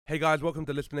Hey guys, welcome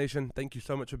to Lisp Nation. Thank you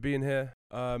so much for being here.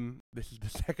 This is the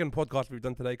second podcast we've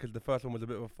done today because the first one was a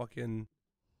bit of a fucking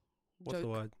what's the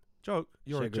word? Joke.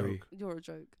 You're Shaggery. a joke. You're a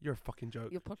joke. You're a fucking joke.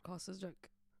 Your podcast is a joke.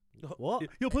 What?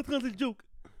 Your podcast is a joke.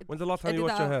 When's the last time you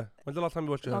Edit washed your that hair? When's the last time you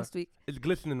washed your hair? Last week. It's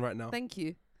glistening right now. Thank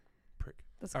you. Prick.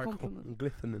 That's a Alright, cool. compliment.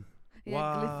 Glistening.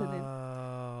 Yeah, glistening.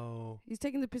 Wow. He's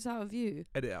taking the piss out of you.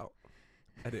 Edit out.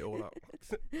 Edit it all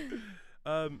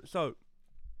out. So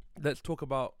let's talk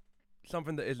about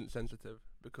something that isn't sensitive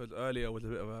because earlier was a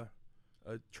bit of a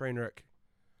train wreck,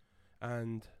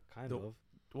 and Kind of.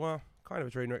 well, kind of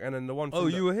a train wreck, and then the one. Oh,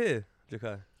 from you were here,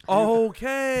 Jakai.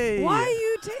 Okay. Why are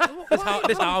you taking?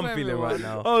 This how I'm feeling right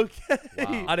now. Okay.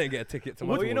 Wow. I didn't get a ticket to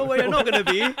my. Well, you know where you're not gonna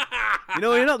be. You know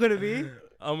where you're not gonna be.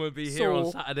 I'm gonna be here on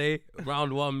Saul. Saturday,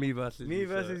 round one, me versus Me you,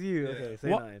 versus so. you. Yeah. Okay, say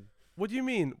What? nothing. What do you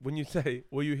mean when you say,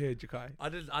 were you here, Jakai?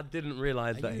 I didn't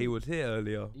realize Are that he you- was here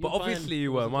earlier, you but obviously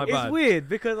you were. My It's bad. weird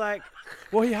because like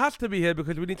Well, he has to be here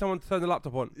because we need someone to turn the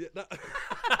laptop on. Yeah,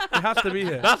 He has to be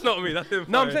here. that's not me. That's him.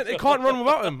 No, I'm saying it can't run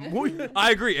without him. What you-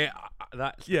 I agree.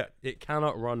 Yeah. It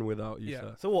cannot run without you, Yeah.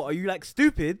 sir. so what? Are you like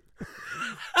stupid?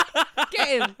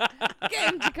 Get him.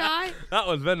 Get him, Jakai. That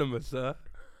was venomous, sir.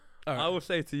 All right. I will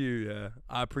say to you, yeah,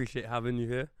 I appreciate having you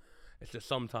here. It's just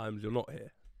sometimes you're not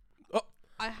here.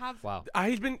 I have. Wow.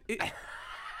 He's been.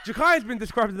 Jakai has been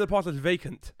described in the past as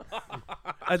vacant.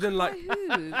 As in, By like,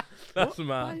 who? That's By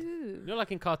mad. who? You know,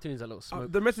 like in cartoons, that little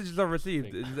smoke. the messages I've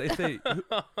received, is they say,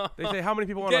 how many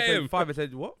people on? Get I said him. 5. I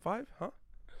said, what? 5? Huh?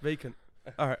 Vacant.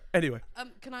 All right. Anyway.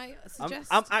 Can I I'm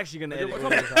suggest? actually gonna edit What all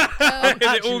this out. Is it all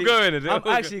Actually- going? Is it all I'm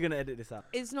going? actually gonna edit this out.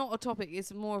 It's not a topic.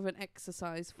 It's more of an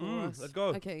exercise for us. Let's go.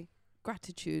 Okay.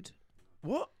 Gratitude.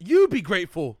 What? You be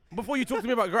grateful before you talk to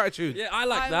me about gratitude. Yeah, I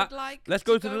like I that. would like Let's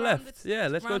go to go the round left. the Yeah,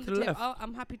 let's go round to the table. left. Oh,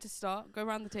 I'm happy to start. Go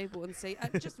around the table and say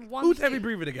just one Who's thing. heavy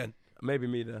breathing again? Maybe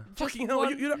me there. Just Fucking hell!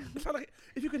 one- You don't, it sound like,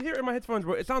 if you could hear it in my headphones,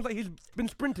 bro, it sounds like he's been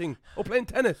sprinting or playing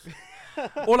tennis,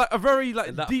 or like a very like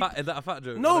Is that, deep. is that a fat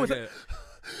joke? No, I it's don't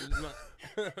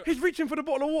get it. He's reaching for the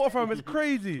bottle of water from him. It's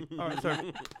crazy. All right,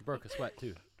 sorry. Broke a sweat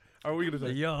too. Are we gonna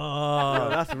say? Yeah, Oh,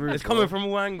 that's rude. it's bro. coming from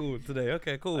all angles today.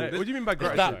 Okay, cool. Hey, what do you mean by It's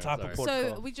gratitude? that type of Sorry.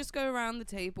 podcast. So we just go around the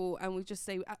table and we just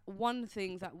say one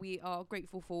thing that we are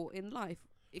grateful for in life.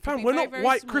 It could Fam, be we're very, not very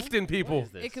white small. Christian people. What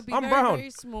is this? It could be I'm very, brown. very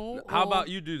small. How or- about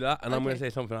you do that, and I'm gonna Okay. say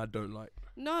something I don't like.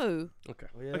 No. Okay.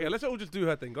 Oh, yeah. Okay, let's all just do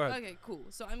her thing. Go ahead. Okay, cool.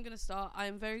 So I'm gonna start. I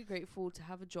am very grateful to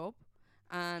have a job,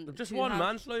 and Just to one, have-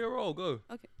 man. Slow your roll. Go.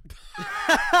 Okay.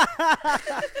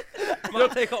 Man,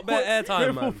 take up bare airtime,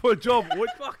 Grateful man. for a job. What?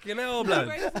 Fucking hell, I'm man.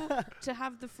 grateful to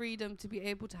have the freedom to be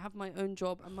able to have my own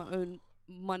job and my own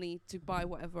money to buy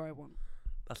whatever I want.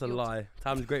 That's a You're lie.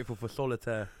 Tam's grateful for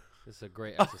solitaire. This is a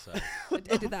great exercise.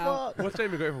 Edit that out. What's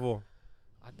Jamie grateful for?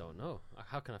 I don't know.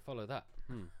 How can I follow that?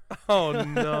 Oh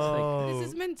no. This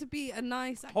is meant to be a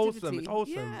nice activity. Wholesome, it's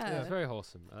wholesome. Yeah. Yeah, it's very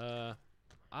wholesome. I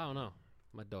don't know.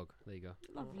 My dog. There you go.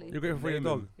 Lovely. You're grateful for your Name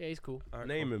dog. him. Yeah, he's cool. All right,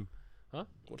 Name cool. him. Huh?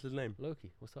 What's his name?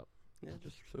 Loki, what's up? Yeah,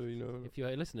 just so you know. If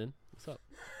you're listening, what's up?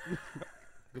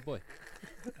 Good boy.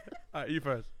 All right, you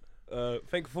first.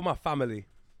 Thankful for my family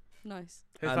Nice.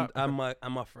 Here's and, that-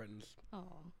 and my friends. Oh.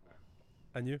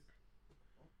 and you?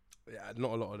 Yeah,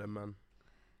 not a lot of them, man.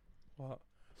 What?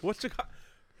 What's your?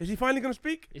 Is he finally gonna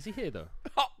speak? Is he here though?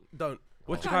 Don't.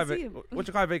 What's I your can't guy? see him. What's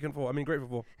your guy vacant for? I mean, grateful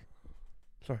for.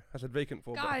 Sorry, I said vacant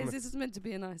for. but I'm Guys, gonna- this is meant to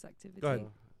be a nice activity. Go ahead.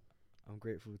 I'm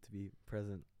grateful to be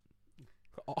present.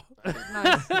 Oh,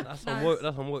 Nice. That's some Nice. woke.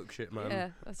 That's some woke shit, man. Yeah,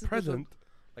 that's a good present.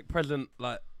 Like present,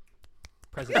 like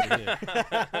Presently here.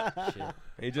 Shit.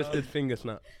 he just did finger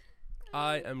snap.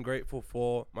 I am grateful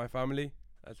for my family,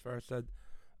 as Farah said,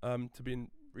 to be in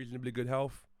reasonably good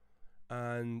health,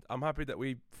 and I'm happy that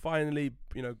we finally,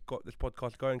 got this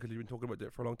podcast going because we've been talking about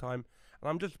it for a long time. And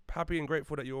I'm just happy and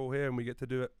grateful that you're all here and we get to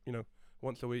do it,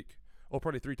 once a week, or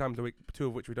probably 3 times a week, 2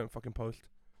 of which we don't fucking post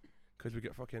because we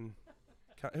get fucking.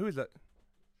 Who is that?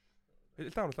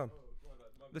 It's down. It's down.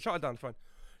 The shut it down. It's fine.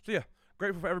 So yeah,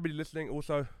 grateful for everybody listening.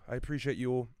 Also, I appreciate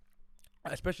you all,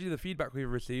 especially the feedback we've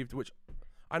received, which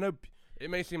I know it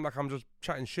may seem like I'm just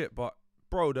chatting shit, but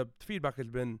bro, the feedback has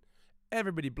been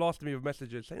everybody blasting me with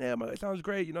messages saying, "Yeah, man, it sounds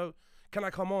great. Can I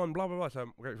come on?" Blah blah blah. So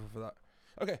I'm grateful for that.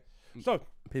 Okay, so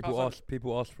People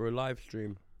ask for a live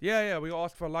stream yeah, we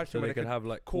asked for a live so stream they where could have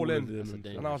like call callers in. That's a and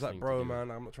dangerous and I was like, thing to bro, do. man,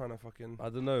 I'm not trying to fucking I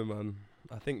don't know, man.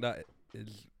 I think that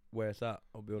is where it's at.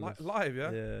 I'll be honest. live,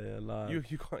 yeah. Yeah, live.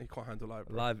 You can't handle live.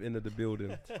 Bro. Live into the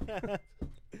building.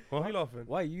 Why are you laughing?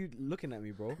 Why are you looking at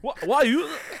me, bro? What? Why are you?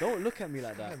 Don't look at me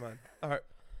like Yeah, that. man. All right.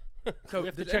 So You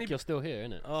have to does check you're still here,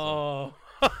 innit? Oh.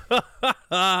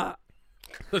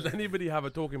 does anybody have a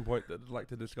talking point that they'd like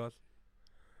to discuss?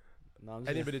 No, I'm just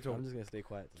Anybody gonna, talk? I'm just gonna stay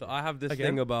quiet. So today. I have this Again?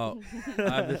 thing about. I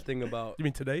have this thing about You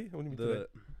mean today? What do you mean today?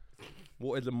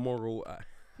 what is a moral.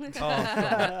 We're Shots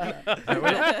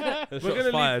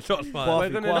gonna fired. Shots fired. We're Coffee,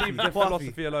 gonna coffee, leave the coffee.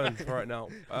 philosophy alone for right now.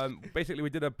 Basically, we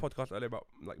did a podcast earlier about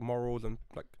like morals and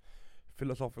like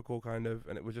philosophical kind of,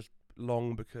 and it was just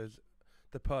long because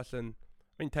the person,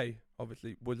 I mean, Tay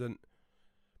obviously wasn't.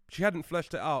 She hadn't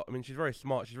fleshed it out. I mean, she's very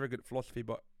smart. She's very good at philosophy,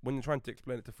 but when you're trying to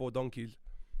explain it to four donkeys,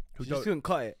 who You just couldn't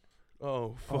cut it.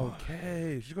 Oh, fuck.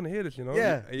 okay, she's gonna hear this, you know.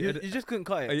 Yeah, Are you you edit- just couldn't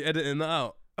cut Are it. you editing that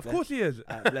out? Of course he is.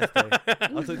 Bless day.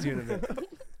 I'll talk to you in a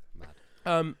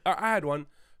bit. I had one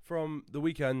from the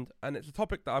weekend, and it's a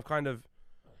topic that I've kind of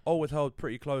always held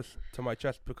pretty close to my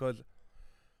chest because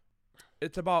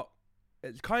it's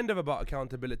kind of about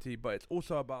accountability, but it's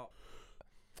also about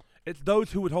it's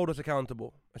those who would hold us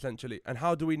accountable, essentially, and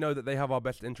how do we know that they have our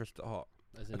best interests at heart?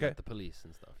 As in Okay. like the police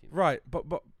and stuff. You know? Right, but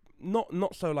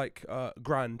not so like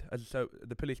grand as so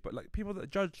the police, but like people that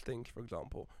judge things, for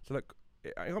example. So like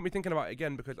it got me thinking about it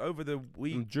again because over the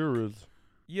week, Jurors.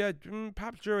 yeah,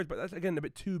 perhaps juries, but that's again a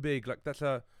bit too big. Like that's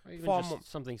a Or even far just more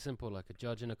something simple like a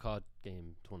judge in a card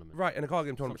game tournament. right in a card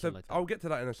game tournament. So Something like that. I'll get to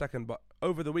that in a second. But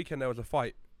over the weekend there was a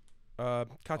fight.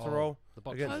 Catterall, The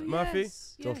boxing. against Oh, Murphy?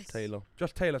 yes, Josh yes. Taylor.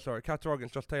 Josh Taylor, sorry, Catterall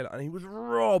against Josh Taylor, and he was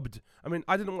robbed. I mean,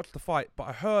 I didn't watch the fight, but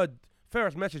I heard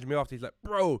Ferris messaged me after. He's like,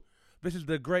 "Bro, this is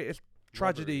the greatest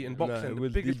tragedy in boxing, it the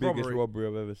was biggest the biggest robbery." robbery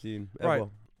I've ever seen. Right. Ever.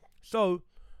 So,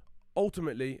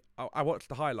 ultimately, I watched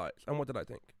the highlights, and what did I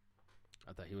think?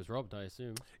 I thought he was robbed, I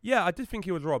assume. Yeah, I did think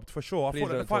he was robbed for sure. I Please thought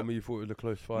that don't the tell fight. me you thought it was a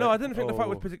close fight. No, I didn't think the fight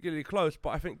was Oh. particularly close, but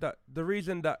I think that the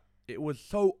reason that it was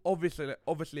so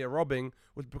obviously a robbing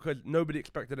was because nobody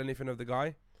expected anything of the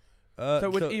guy. So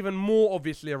it was even more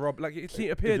obviously a rob. Like it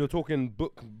if appeared you're talking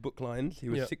book lines, he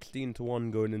was Yeah.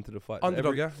 16-1 going into the fight. So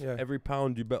underdog. Yeah. Every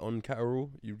pound you bet on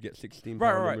Catterall, you'd get 16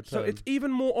 Right, pound in right. So return. it's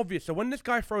even more obvious. So when this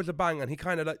guy throws a bang and he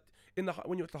kind of like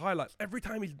when you watch the highlights, every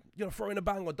time he's throwing a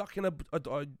bang or ducking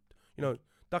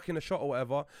ducking a shot or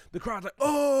whatever, the crowd's like,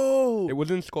 oh. It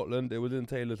was in Scotland. It was in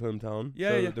Taylor's hometown. Yeah,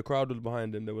 so yeah. the crowd was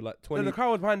behind him. There were like No, 20. the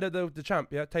crowd was behind the champ.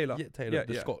 Yeah, Taylor. Yeah, Taylor. Yeah,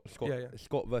 the yeah. Scott. Yeah, yeah.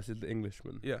 Scott versus the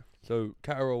Englishman. Yeah, So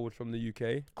Catterall was from the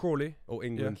UK Crawley. or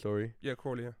England. Sorry. Yeah,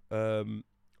 Crawley. Yeah.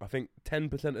 I think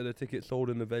 10% of the tickets sold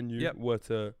in the venue Yep. were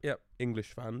to Yep.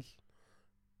 English fans.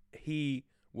 He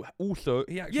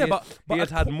actually Yeah, but he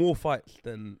has as had more fights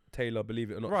than Taylor, believe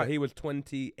it or not. Right. So he was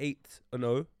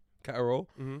 28-0. Catterall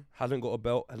Mm-hmm. hasn't got a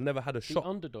belt, has never had a The shot.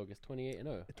 underdog is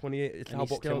 28-0. 28. It's And how he's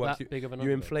boxing still works. that big of an You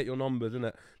underdog. inflate your numbers, isn't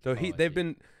it? So Oh, I they've see.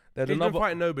 been. There's He's another. been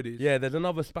fighting nobodies. Yeah, there's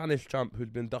another Spanish champ who's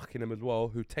been ducking him as well,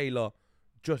 who Taylor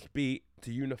just beat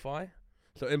to unify.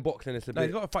 So in boxing, it's a No, bit.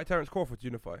 he's got to fight Terence Crawford to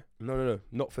unify. No,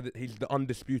 not for the. He's the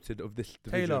undisputed of this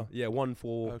division. Taylor. Yeah,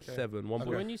 147, So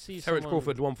 149. when you see Terence someone,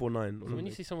 Crawford's 149. so when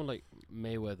you see someone like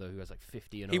Mayweather who has like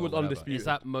 50 and He 0 was or whatever, undisputed. is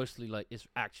that mostly like it's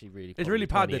actually really It's really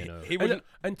probably padded. 20 and 0? He And wouldn't.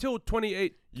 until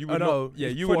 28. You I would know, not. Yeah,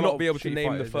 he's you fought would a lot not be of able to shitty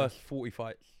name the fighters, yeah. first 40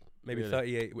 fights. Maybe Really?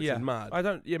 38, which Yeah. is mad. I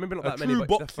don't. Yeah, maybe not A that many. true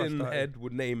But that's boxing first head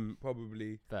would name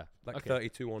probably Fair. like Okay.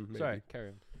 32 on. Maybe. Sorry, carry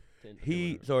on.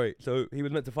 So he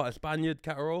was meant to fight a Spaniard,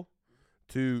 Catterall,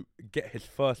 to get his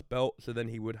first belt. So then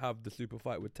he would have the super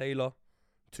fight with Taylor,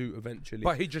 to eventually.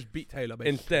 But he just beat Taylor. Basically.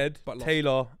 Instead, but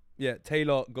lost.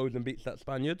 Taylor goes and beats that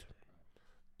Spaniard,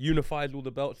 unifies all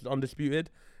the belts, is undisputed,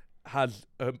 has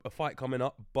a fight coming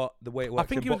up. But the way it works, I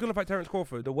think in he was going to fight Terence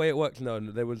Crawford. the way it works, no,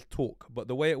 there was talk, but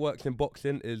the way it works in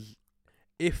boxing is,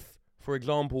 if, for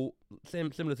example,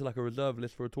 similar to like a reserve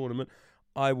list for a tournament,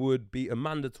 I would be a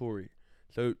mandatory.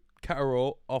 So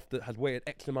Catterall has waited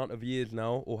X amount of years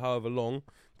now, or however long,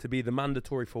 to be the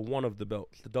mandatory for one of the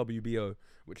belts, the WBO,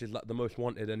 which is like the most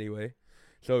wanted anyway.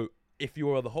 So if you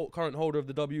are the current holder of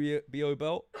the WBO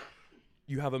belt,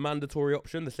 you have a mandatory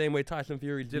option, the same way Tyson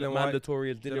Fury's Dillian White.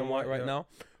 mandatory as Dillian White right yeah. now.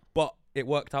 But it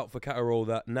worked out for Catterall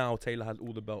that now Taylor has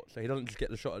all the belts, so he doesn't just get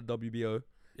the shot at WBO,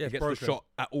 Yeah, he gets the shot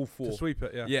at all four. to sweep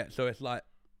it. Yeah. Yeah, so it's like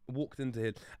walked into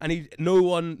his, and no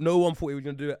one thought he was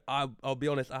gonna do it. I'll be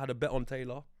honest, I had a bet on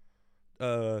Taylor,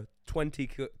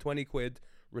 20 quid,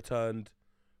 returned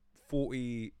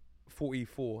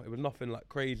 44. It was nothing like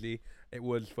crazy. It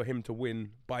was for him to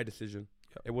win by decision.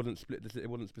 Yep. It wasn't split. It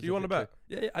wasn't specific. Do you want to bet?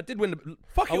 Yeah, I did win.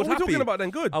 Fuck I it. was What are we talking happy. about then?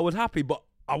 Good. I was happy, but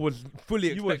I was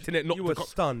fully You were- expecting it not You to were come.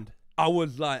 stunned. I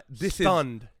was like, this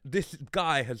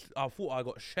guy has. I thought I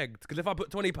got shagged because if I put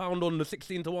 £20 on the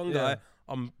 16-1 Yeah. guy,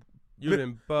 I'm. You've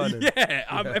been burning.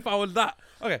 Yeah, if I was that.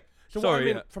 Okay. So what I Sorry,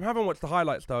 mean, yeah. from having watched the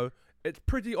highlights though, it's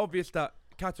pretty obvious that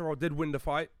Catterall did win the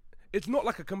fight. It's not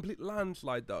like a complete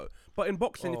landslide though. But in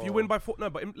boxing, if you win by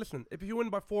listen, if you win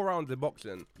by 4 rounds in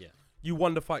boxing, Yeah. you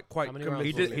won the fight quite How many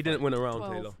convincingly. rounds was He didn't win a round,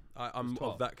 12. Taylor. I'm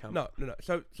 12. of that camp. No.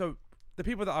 So the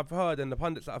people that I've heard and the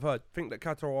pundits that I've heard think that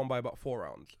Qatar won by about 4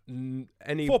 rounds.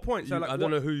 4 points. So like I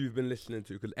don't know who you've been listening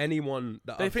to, because anyone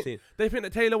that I've seen, they think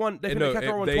that Taylor won. They think that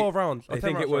Qatar won 12 rounds. They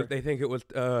think it was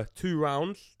 2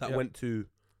 rounds that went to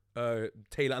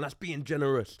Taylor, and that's being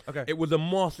generous. Okay. It was a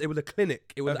mass. It was a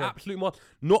clinic. It was an absolute mass.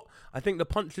 I think the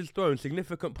punches thrown,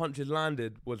 significant punches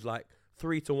landed, was like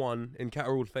 3-1 in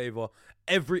Catterall's favour.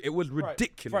 It was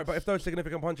ridiculous. Right, but if those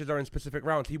significant punches are in specific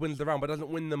rounds, he wins the round, but doesn't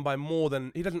win them by more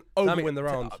than he doesn't win the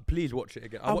rounds. Please watch it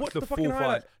again. I watched the full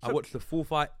fight. I watched the full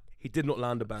fight. He did not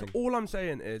land a bang. So all I'm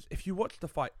saying is, if you watch the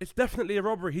fight, it's definitely a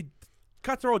robbery.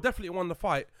 Catterall definitely won the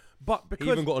fight, but because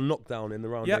he even got a knockdown in the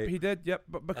round. Yep, he did. Yep,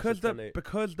 but because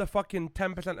the fucking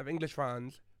 10% of English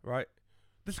fans, right?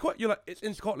 You're like, it's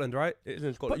in Scotland, right? It is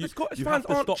in Scotland. But the Scottish fans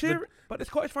aren't cheering. But the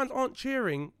Scottish fans aren't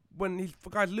cheering when these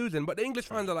guys losing. But the English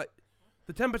fans are like,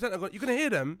 the 10% are going. You're gonna hear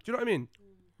them. Do you know what I mean?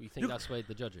 You think that swayed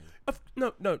the judging?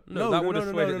 No. That would have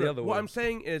swayed it the other way. What I'm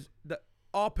saying is that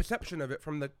our perception of it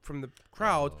from the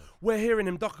crowd, we're hearing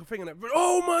him duck a thing and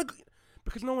oh my god,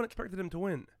 because no one expected him to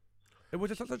win. It was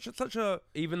just such a.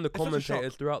 Even the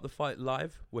commentators throughout the fight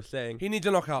live were saying he needs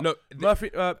a knockout. No, Murphy.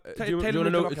 do you want to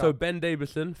know? So Ben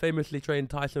Davison famously trained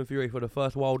Tyson Fury for the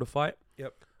first Wilder fight.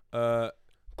 Yep.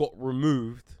 Got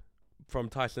removed from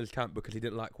Tyson's camp because he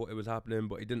didn't like what was happening,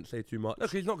 but he didn't say too much. No,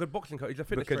 he's not a good boxing coach. He's a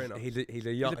fitness trainer. He's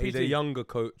a younger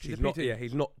coach.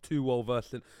 He's not too well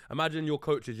versed in. Imagine your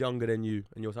coach is younger than you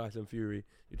and you're Tyson Fury.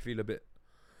 You'd feel a bit.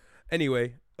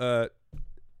 Anyway,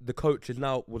 the coach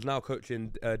was now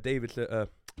coaching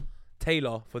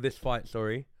Taylor for this fight.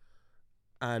 Sorry,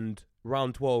 and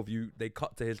round 12, they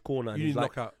cut to his corner. And he's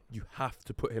like, you have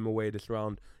to put him away this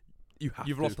round.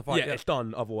 You've lost the fight. Yeah, it's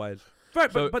done otherwise. Right,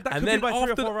 but that could be by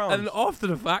 3 or 4 rounds. And then after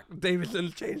the fact,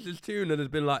 Davidson's changed his tune and has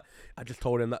been like, I just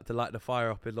told him that to light the fire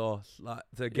up his arse, like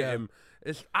to get him.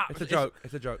 It's a joke.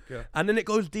 It's a joke. Yeah. And then it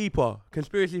goes deeper.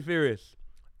 Conspiracy theorists,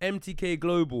 MTK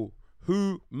Global,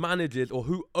 who manages or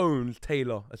who owns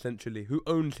Taylor essentially, who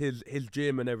owns his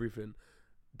gym and everything.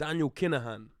 Daniel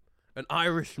Kinahan, an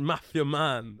Irish mafia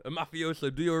man, a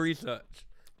mafioso. Do your research.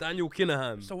 Daniel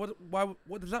Kinahan. So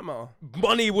what does that matter?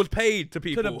 Money was paid to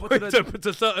people,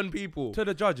 to certain people, to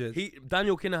the judges.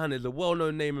 Daniel Kinahan is a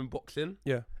well-known name in boxing.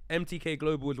 Yeah. MTK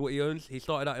Global is what he owns. He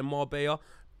started out in Marbella,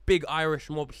 big Irish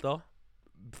mobster,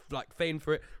 like famed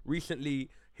for it. Recently,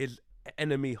 his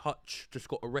enemy Hutch just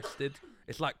got arrested.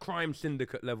 It's like crime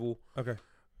syndicate level. Okay.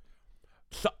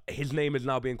 So his name is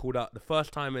now being called out. The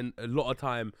first time in a lot of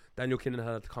time, Daniel Kinahan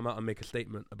had to come out and make a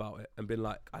statement about it and been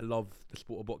like, I love the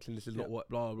sport of boxing. This is not what,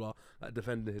 blah, blah, blah. Like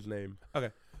defending his name. Okay.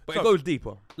 But it goes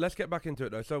deeper. Let's get back into it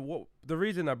though. So the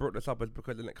reason I brought this up is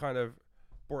because, and it kind of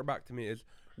brought it back to me, is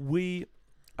we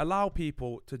allow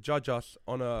people to judge us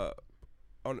on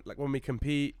like when we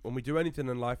compete, when we do anything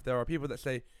in life. There are people that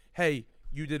say, hey,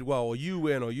 you did well, or you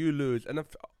win, or you lose. And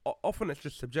often it's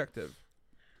just subjective.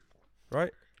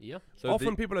 Right? Yeah. So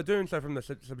often people are doing so from the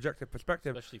subjective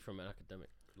perspective, especially from an academic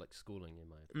like schooling. In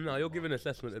my opinion. No, you're giving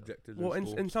assessment objectives. Well,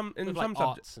 in some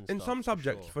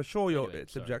subjects for sure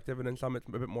it's subjective, and in some it's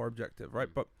a bit more objective, right?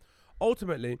 But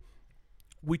ultimately,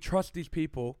 we trust these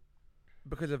people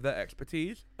because of their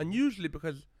expertise, and usually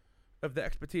because of the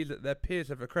expertise that their peers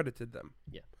have accredited them.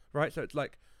 Yeah. Right. So it's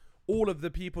like all of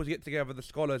the people get together, the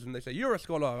scholars, and they say, "You're a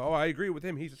scholar. Oh, I agree with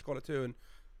him. He's a scholar too." And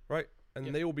right, and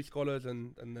they all be scholars,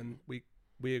 and then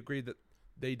we agree that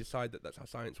they decide that that's how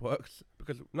science works,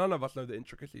 because none of us know the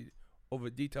intricacies of the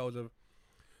details of,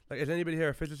 like, is anybody here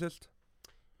a physicist?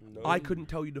 No. I couldn't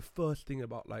tell you the first thing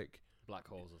about, like, black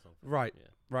holes or something. Right,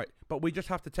 right. But we just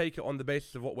have to take it on the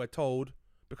basis of what we're told,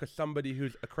 because somebody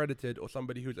who's accredited or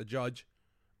somebody who's a judge,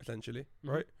 essentially,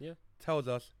 right? Yeah. Tells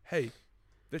us, hey,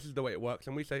 this is the way it works.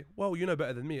 And we say, well, you know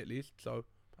better than me at least, so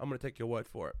I'm going to take your word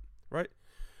for it, right?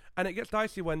 And it gets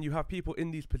dicey when you have people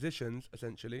in these positions,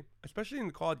 essentially, especially in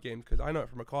the card games, because I know it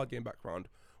from a card game background,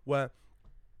 where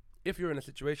if you're in a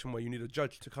situation where you need a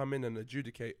judge to come in and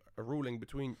adjudicate a ruling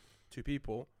between two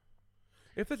people,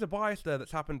 if there's a bias there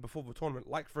that's happened before the tournament,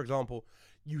 like, for example,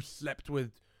 you slept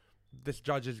with this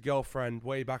judge's girlfriend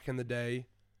way back in the day,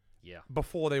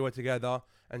 before they were together,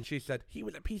 and she said, he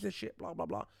was a piece of shit, blah, blah,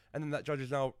 blah, and then that judge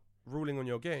is now ruling on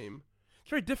your game, it's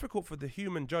very difficult for the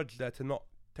human judge there to not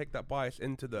take that bias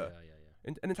into the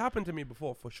and it's happened to me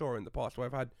before, for sure, in the past, where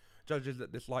I've had judges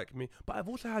that dislike me, but I've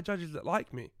also had judges that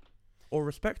like me or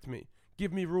respect me,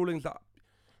 give me rulings that,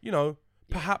 you know,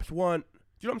 perhaps weren't. Do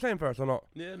you know what I'm saying, Ferris, or not?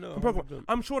 Yeah, no.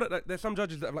 I'm sure that, like, there's some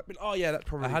judges that have, like, been, oh yeah, that's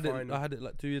probably fine. I had it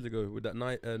like 2 years ago with that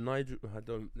Nigel.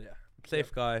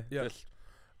 Safe guy. Yeah. Just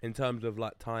in terms of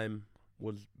like time,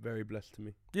 was very blessed to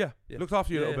me. Yeah. Looked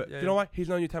after you a little bit. Yeah, Do you know why? He's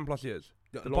known you 10 plus years.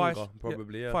 Yeah, the longer, bias,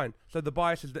 probably, yeah. fine. So the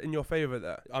bias is in your favor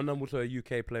there. I'm also a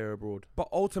UK player abroad. But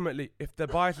ultimately, if the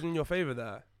bias is in your favor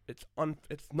there, it's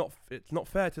not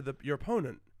fair to your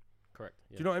opponent. Correct.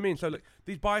 Do you know what I mean? So like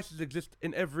these biases exist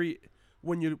in every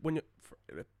when you're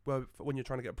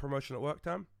trying to get a promotion at work,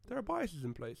 Tam, there are biases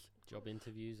in place. Job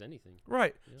interviews, anything.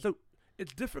 Right. Yeah. So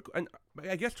it's difficult, and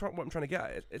I guess what I'm trying to get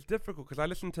at is it's difficult because I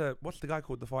listened to what's the guy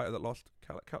called, the fighter that lost?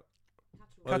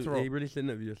 Catterall. He released an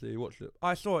interview yesterday. You watched it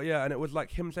I saw it, yeah, and it was like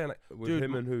him saying like, with dude,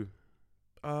 him and who?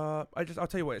 I'll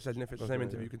tell you what it says, and if it's the same Okay,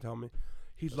 interview, yeah. you can tell me.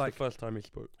 He's That's like, the first time he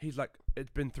spoke. he's like,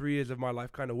 it's been 3 years of my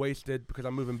life kind of wasted because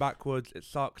I'm moving backwards. It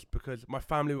sucks because my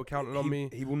family were counting on me.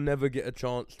 He will never get a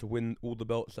chance to win all the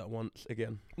belts at once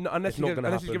again. No, unless it's not gonna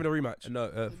he's happen. given a rematch.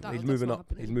 No, That- he's that's moving not up.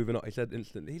 happening. He's moving up. He said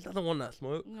instantly. He doesn't want that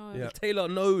smoke. No. Yeah. Taylor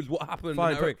knows what happened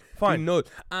Fine, in that ring. fine. He knows.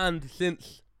 And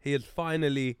since he has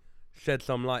finally shed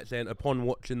some light, saying upon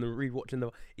rewatching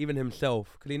the, even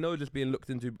himself, because he knows it's being looked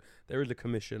into, there is a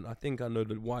commission. I think I know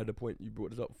the wider point you brought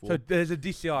this up for. So there's a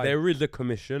DCI. There is a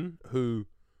commission who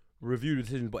review the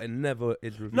decisions, but it never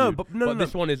is reviewed. No, but no.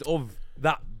 this one is of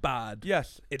that bad.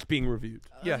 Yes. It's being reviewed.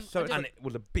 Yes, so I it's don't- And it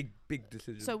was a big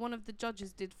decision. So one of the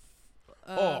judges did.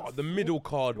 The middle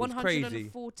card was crazy.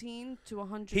 114 to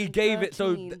 113. He gave it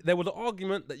so there was an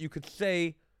argument that you could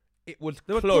say it was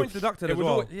There were close. points deducted It as was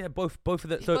well. always- yeah, both of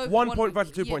them. So Both 1 won- point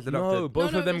versus 2 yeah. points deducted. no,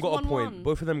 both No, of them it got was a point. 1-1.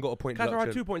 Both of them got a point Qatar had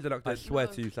deduction. 2 points I deducted. swear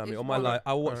No, to you, Sammy, it's on my 1-1. life,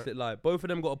 I watched Alright. it live. Both of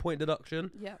them got a point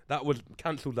deduction. Yeah. That was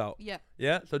cancelled out. Yeah.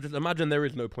 Yeah, so just imagine there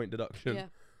is no point deduction. Yeah.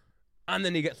 And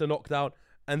then he gets a knockdown,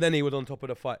 and then he was on top of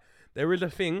the fight. There is a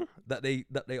thing that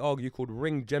they argue called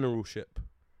ring generalship.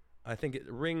 I think it's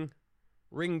ring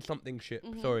something ship.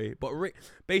 Mhm. Sorry, but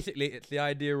basically it's the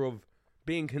idea of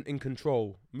being in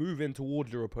control, moving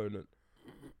towards your opponent.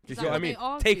 Do you Is see that what I what they mean?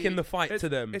 argue? Taking the fight to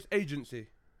them. It's agency.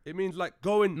 It means like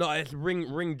going. No, it's ring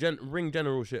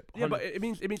generalship. Yeah, but it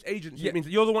means agency. Yeah. It means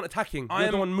you're the one attacking.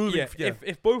 You're the one moving. Yeah, Yeah.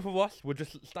 If both of us were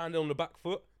just standing on the back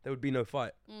foot, there would be no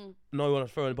fight. Mm. No one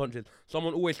was throwing punches.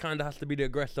 Someone always kind of has to be the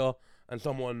aggressor, and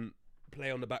someone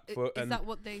play on the back foot. Is And that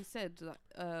what they said? Like,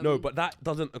 no, but that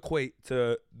doesn't equate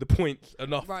to the points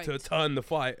enough Right. to turn the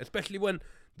fight, especially when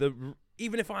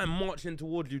even if I'm marching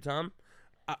towards you, Tam,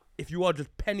 if you are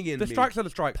just pennying The me, strikes are the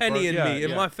strikes. bro. pennying Yeah, me in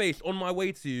yeah. my face on my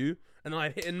way to you, and I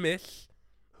hit and miss,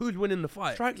 who's winning the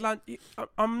fight? Strike land.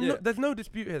 I'm Yeah. not, there's no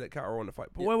dispute here that Qatar won the fight.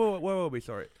 But Yeah. where were we?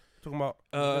 Sorry, talking about.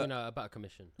 About a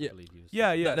commission. yeah. I believe you.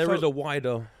 Yeah, yeah. There so- is a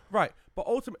wider. right. But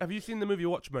ultimately, have you seen the movie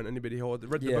Watchmen? Anybody here? Or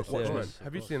read the Yes, book Watchmen? yes.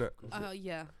 Have you seen it?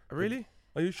 yeah. Really?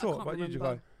 Are you sure? can't Why did you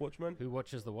remember. guy? Watchmen. Who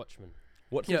watches The Watchmen?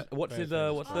 What's Yeah. his, what's Very his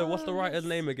famous. what's the writer's yes.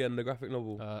 name again? The graphic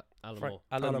novel. Alan Frank- Moore.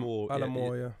 Alan Moore. Alan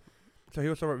Moore. Yeah. So he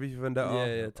also wrote V for Vendetta. Yeah,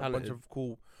 yeah, A bunch talented. of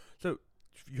cool. So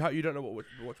you don't know what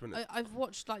Watchmen is, I've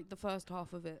watched like the first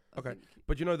half of it. I Okay. think.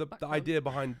 but you know the background. idea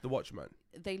behind the Watchmen.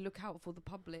 They look out for the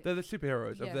public. They're the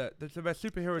superheroes Yeah. of their. So they're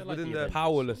superheroes They're like within the the. Avengers.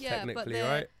 Powerless Yeah, but technically, they're-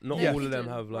 right? Not they're all of them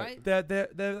hidden, have like right?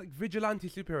 They're like vigilante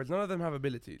superheroes. None of them have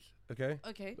abilities. Okay.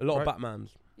 Okay. a lot Right. of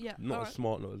Batmans. Yeah. Not alright. as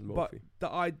smart, not as But wealthy.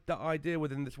 the idea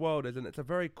within this world is, and it's a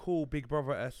very cool Big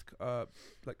Brother esque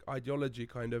like ideology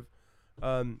kind of,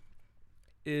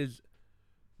 is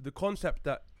the concept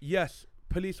that yes,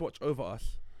 police watch over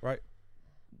us, right?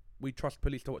 We trust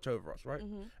police to watch over us, right?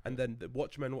 Mhm. And then the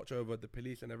watchmen watch over the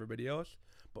police and everybody else.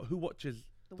 But who watches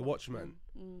the Watchmen?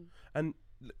 Mm. And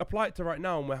apply it to right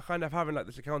now, and we're kind of having like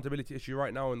this accountability issue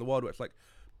right now in the world where it's like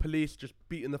police just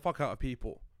beating the fuck out of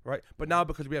people, right? But now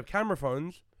because we have camera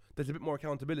phones, there's a bit more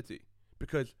accountability,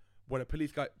 because when a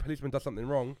policeman does something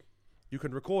wrong, you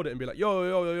can record it and be like,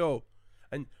 yo,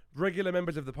 and regular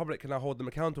members of the public can now hold them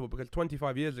accountable, because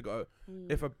 25 years ago,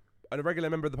 if a regular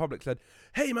member of the public said,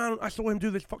 hey man, I saw him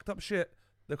do this fucked up shit,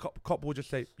 the cop will just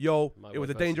say, yo, My it was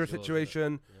a word versus dangerous yours,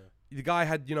 situation. Yeah. The guy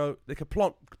had, they could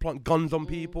plant guns on Mm.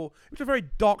 people. It was a very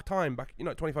dark time back,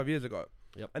 25 years ago.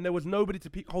 Yep. And there was nobody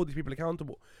to hold these people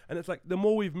accountable. And it's like, the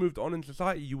more we've moved on in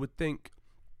society, you would think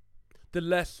the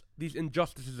less these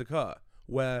injustices occur.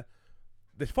 Where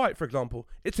this fight, for example,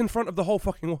 it's in front of the whole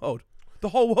fucking world. The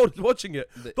whole world is watching it.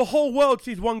 The whole world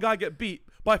sees one guy get beat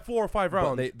by 4 or 5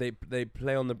 rounds. But they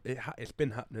play on the. It's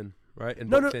been happening, right? In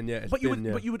No, boxing, yeah. It's but you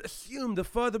been, would would assume the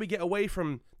further we get away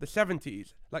from the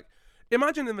 70s, like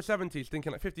imagine in the 70s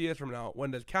thinking like 50 years from now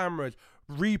when there's cameras,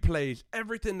 replays,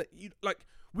 everything that you like,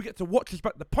 we get to watch this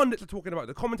back. The pundits are talking about it,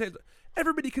 the commentators,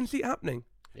 everybody can see it happening.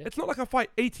 Yeah. It's not like a fight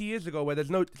 80 years ago where it's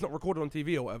not recorded on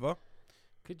TV or whatever.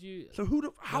 Could you? So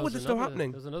how is it still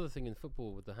happening? There's another thing in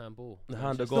football with the handball. The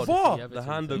hand of The God. VAR. The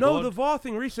hand of No, God. the VAR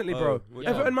thing recently, Oh, bro. which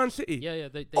Everton one? Man City. Yeah.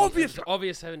 They Obvious-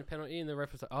 obvious having a penalty, and the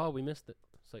ref was like, "Oh, we missed it."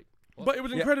 It's like, But it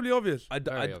was Yeah. incredibly obvious. I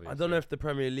Very obvious, don't know yeah. if the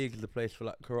Premier League is the place for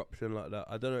like corruption like that.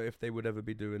 I don't know if they would ever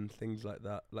be doing things like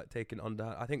that, like taking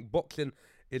underhand. I think boxing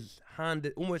is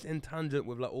handed almost in tangent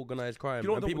with like organised crime, You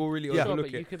know what and the- people really Yeah. Sure, overlook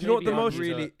but you it. could Do you know what maybe the most-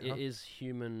 argue Really- that it is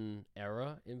human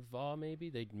error in VAR. Maybe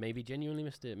they maybe genuinely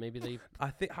missed it. Maybe they. I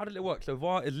think how did it work? So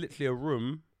VAR is literally a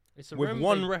room It's a with room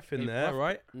one they- ref in they there,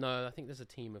 right? No, I think there's a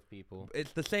team of people.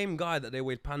 It's the same guy that they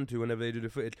always pan to whenever they do the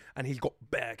footage, and he's got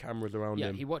bare cameras around Yeah,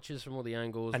 him, he watches from all the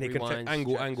angles. and he can check rewinds,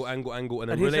 angle, checks. angle, and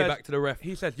then And he relay says- back to the ref.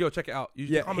 He said, "Yo, check it out." You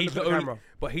Yeah, come and he's look the at the only- camera.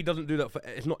 But he doesn't do that for.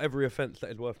 It's not every offence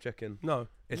that is worth checking. No,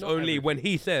 It's Not only every- when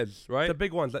he says, right? the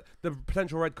big ones, like the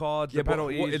potential red cards, Yeah, the but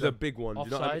penalties. what is the- a big one? Do you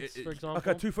know what I mean? Offsides, for example. like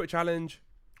a 2-foot challenge?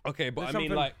 Okay, but There's I mean,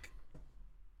 something- like,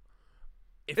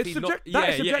 if It's he's subject- not, that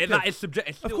yeah, is yeah, subjective. that is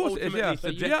subjective. It's Of still course it is, ultimately yeah.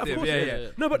 But you- subjective. Yeah, of course yeah, it yeah.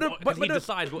 is. No, but no, What- 'cause but he no,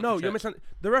 decides what no, to you're check. missing.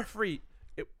 The referee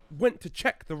went to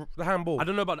check the handball. I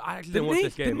don't know about. I actually Didn't didn't watch he?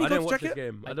 this game. Didn't he I go didn't to watch check this it?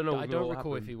 game. I don't know. I don't what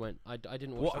recall if happened. he went. I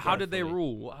didn't watch. What? the How game did they fully.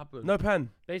 rule? What happened? No pen.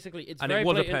 Basically, it's And it very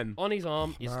was a blatant. pen. On his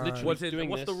arm. He's Nah. literally What's it? doing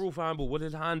What's this. the rule for handball? Was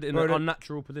his hand in Bro, an the-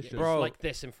 unnatural Yeah, position? it's Bro. like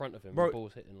this in front of him. Bro, the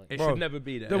ball's hitting like. It Bro, should never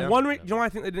be there. The yeah? one you know why I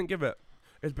think they didn't give it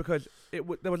is because there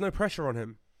was no pressure on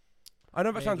him. I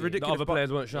know that sounds Maybe. The ridiculous. other but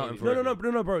players weren't shouting Maybe. for no,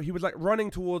 it. no, bro. He was like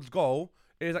running towards goal.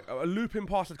 It was like a looping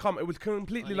pass had come. It was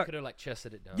completely like could have like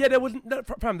chested it down. yeah. There was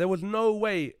fam. There was no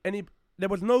way there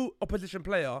was no opposition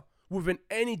player within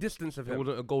any distance of It him.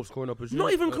 wasn't a goal scoring opposition.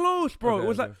 Not even close, bro. Okay, It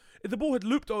was okay. like if the ball had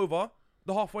looped over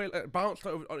the halfway, bounced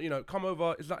over, come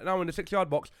over. It's like now in the 6-yard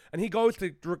box, and he goes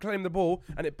to reclaim the ball,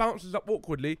 and it bounces up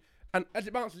awkwardly, and as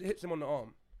it bounces, it hits him on the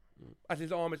arm, as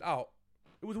his arm is out.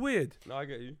 It was weird. No, I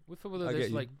get you. With football, I there's get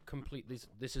you. like complete.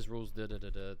 This is rules. Da da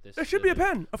da da. This. There should be a da, da.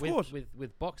 pen, of course,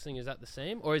 With boxing, is that the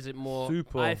same, or is it more?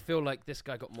 Super. I feel like this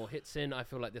guy got more hits in. I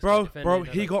feel like this. bro. guy defended, Bro,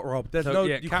 da, he da. got robbed. There's So, no.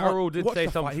 yeah, you Carroll can't did watch say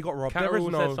the fight, something. He got robbed. There Carroll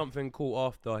is no. said something cool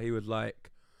after. He was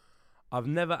like, "I've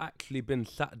never actually been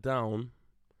sat down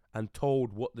and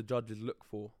told what the judges look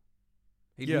for."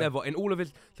 He's Yeah. never in all of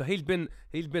his. So he's been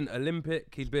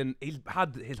Olympic. He's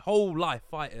had his whole life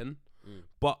fighting,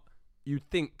 but you'd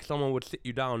think someone would sit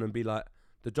you down and be like,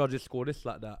 the judges score this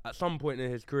like that at some point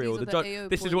in his career. These Or are the the judge. AO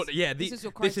This is points. what. Yeah. This is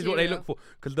your This is what they criteria. look for.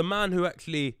 Because the man who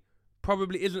actually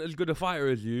probably isn't as good a fighter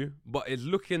as you, but is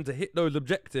looking to hit those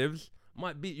objectives,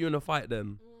 might beat you in a fight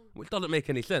then, which doesn't make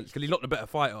any sense because he's not the better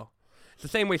fighter. It's the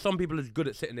same way some people are good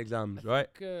at sitting exams, right?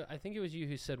 I think it was you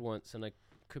who said once, and I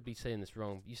could be saying this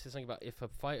wrong. You said something about if a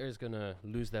fighter is gonna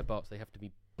lose their belts, they have to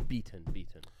be beaten,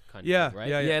 kind Yeah, of thing, right?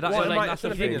 yeah, Yeah, that's Well, like- it might- that's it's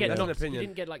an an You didn't opinion. get That's an knocked- You opinion.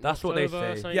 didn't get like That's knocked what they over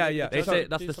or say. something, Yeah, you yeah. could They just say do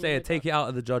that's to something say like take it out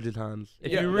of the judge's hands.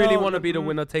 If Yeah. you really No, want to be the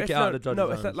winner, take It's it out not- of the judge's No,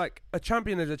 hands. it's that like a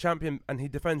champion is a champion and he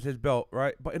defends his belt,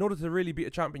 right? But in order to really beat a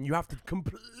champion, you have to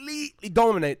completely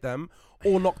dominate them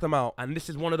or knock them out. And this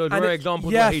is one of those And rare it-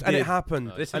 examples yes, where he and did. it happened.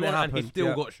 No, This is and one, it and he happened. still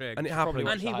yeah. got shagged. And it Probably happened.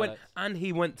 watched And the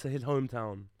he went highlights. to his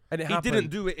hometown. And it He happened. didn't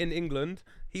do it in England.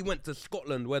 He went to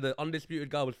Scotland, where the undisputed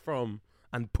guy was from,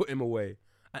 and put him away.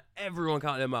 And everyone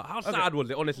counted him out. How Okay. sad was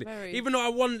it, honestly? Very. Even though I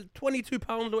won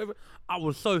 £22 or whatever, I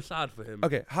was so sad for him.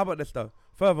 Okay, how about this though?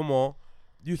 Furthermore,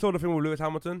 you saw the thing with Lewis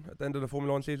Hamilton at the end of the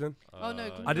Formula 1 season? Oh, no,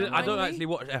 can I you don't remind me? actually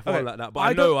watch F1 Okay, like that, but I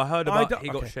I know don't- I heard I about don't- he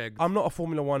got okay, shagged I'm not a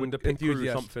Formula 1 with the pit crew or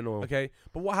enthusiast. something. Or Okay,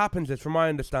 but what happens is, from my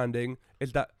understanding,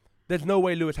 is that there's no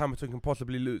way Lewis Hamilton can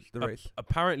possibly lose the race.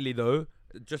 apparently, though,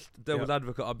 just devil's Yeah.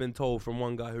 advocate, I've been told from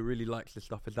one guy who really likes this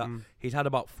stuff is that Mm. he's had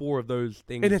about 4 of those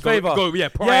things In his favour. Go,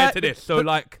 prior Yeah, to this. So but-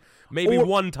 like maybe all-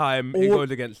 one time it all-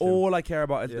 goes against him. All I care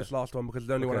about is Yeah. this last one because it's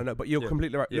the only one I Okay. know. But you're Yeah.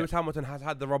 completely right. Yeah. Lewis Hamilton has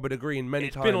had the rubber to green many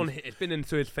It's times. it's been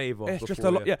into his favour. It's just before,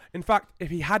 a lot. Yeah. In fact, if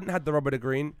he hadn't had the rubber to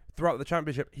green throughout the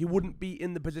championship, he wouldn't be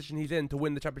in the position he's in to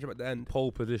win the championship at the end.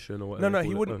 Pole position or whatever. No, they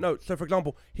he call it. wouldn't. No. So, for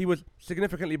example, he was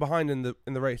significantly behind in the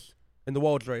race, in the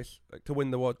world's race, like, to win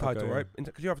the world title, yeah. right?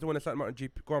 Because you have to win a certain amount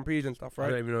of Grand Prix and stuff, I right?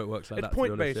 don't even know it works like It's that. to be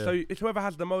point honest, based, yeah. so it's whoever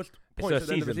has the most It's points a at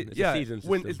the end of the season. season. It's a season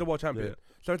win system. is the world champion. Yeah.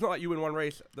 So it's not like you win one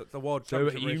race that's the world So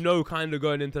championship you race. know, kind of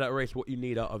going into that race, what you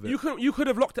need out of it. You could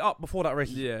have locked it up before that race,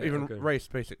 Yeah, even okay.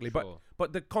 raced basically. Sure.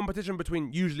 But the competition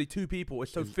between usually 2 people is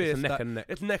so It's a fierce neck that and neck.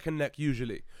 it's neck and neck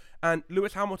usually. And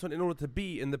Lewis Hamilton, in order to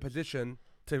be in the position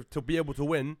to be able to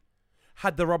win,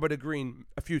 had the rubber to green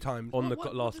a few times. on the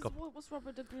last is- couple. What's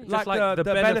Robert de Green? Just Like, like the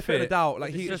the benefit of the benefit. doubt. Like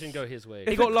Like he he didn't go his way.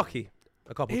 He got lucky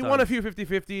a couple he times. won a few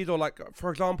 50-50s, or like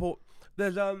for example,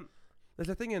 there's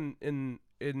a thing in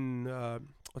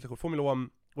what's it called, Formula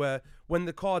 1, where when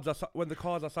the cars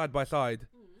are side by side,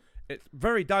 it's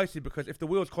very dicey because if the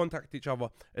wheels contact each other,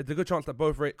 it's a good chance that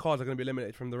both cars are going to be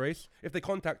eliminated from the race. If they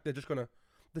contact, they're just gonna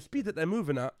the speed that they're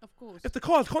moving at. Of course. If the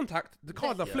cars contact, the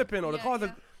cars are Yeah. flipping, or the Yeah, cars yeah.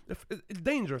 are it's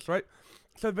dangerous, right?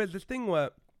 So there's this thing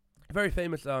where a very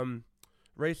famous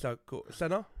racer called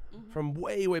Senna. from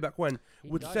way back when He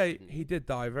would died, say didn't he did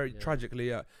die very Yeah. tragically.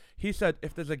 Yeah, he said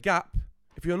if there's a gap,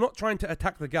 if you're not trying to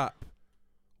attack the gap,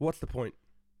 what's the point?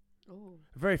 Oh.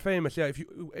 Very famous. Yeah, if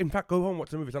you in fact go home and watch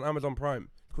the movie, it's on Amazon Prime.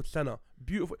 It's called Senna.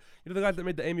 Beautiful. You know the guys that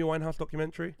made the Amy Winehouse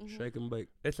documentary? Shake and bake.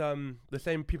 It's the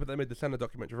same people that made the Senna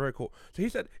documentary. Very cool. So he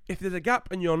said if there's a gap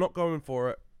and you're not going for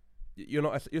it, you're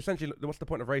not. You're essentially, what's the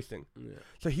point of racing? Yeah.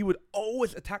 So he would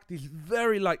always attack these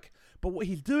very but what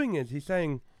he's doing is he's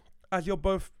saying, as you're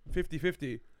both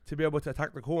 50-50 to be able to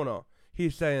attack the corner,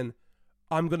 he's saying,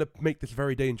 I'm gonna make this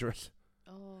very dangerous.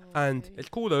 Oh, And okay. It's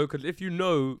cool though, because if you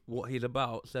know what he's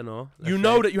about, Senna, you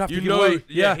know that you have to you give know, away.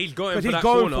 yeah, he's going 'cause for he's that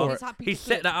going corner. for He's happy He's to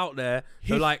set flip. that out there. So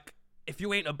He's- like, if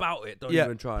you ain't about it, don't Yeah,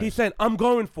 even try. he's saying, I'm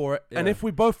going for it, and Yeah. if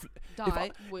we both,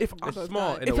 Die. if we'll It's both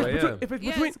smart die. in a if it's way, between, yeah. if it's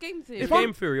Yeah, between, it's game theory. It's if I'm-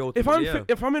 game theory if ultimately, I'm yeah.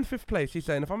 if I'm in 5th place, he's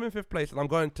saying if I'm in 5th place and I'm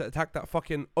going to attack that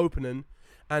fucking opening,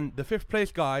 and the 5th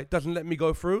place guy doesn't let me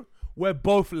go through, we're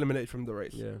both eliminated from the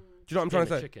race. Yeah. Do you know what I'm trying to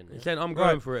say? Chicken, He's yeah. saying, I'm going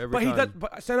Right. for it every But he time. did.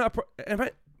 But Senna, in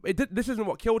fact, this isn't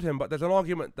what killed him. But there's an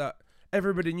argument that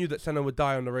everybody knew that Senna would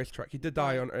die on the racetrack. He did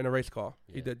die in a race car.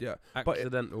 He Yeah. did, yeah. But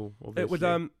Accidental,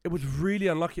 obviously. it was really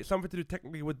unlucky. It's something to do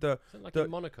technically with the. Is it like the-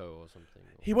 in Monaco or something? Or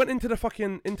He went into the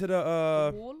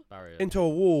The wall? barrier. into a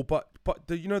wall, but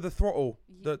the throttle,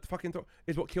 Yeah. the fucking throttle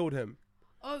is what killed him.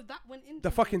 Oh, that went into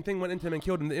The fucking thing went into him and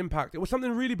killed him. The impact. It was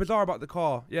something really bizarre about the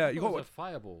car. Yeah, you got it what? was a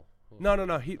fireball. or No.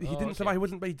 something. He Oh, didn't okay. survive. He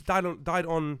wasn't. But he died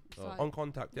on Oh.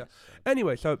 contact. Yeah. Yes,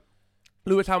 Anyway, so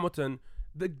Lewis Hamilton,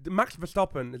 the Max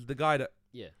Verstappen is the guy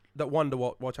yeah. that won the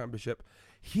world championship.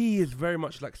 He is very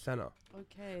much like Senna,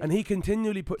 Okay. and he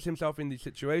continually puts himself in these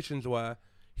situations where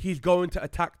he's going to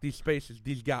attack these spaces,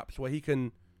 these gaps, where he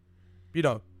can,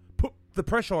 put the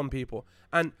pressure on people.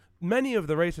 And many of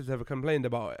the racers have complained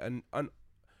about it. And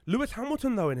Lewis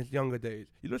Hamilton, though, in his younger days,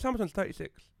 Lewis Hamilton's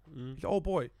 36. Mm. He's an old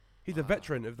boy. He's a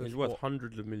veteran of the He's sport. worth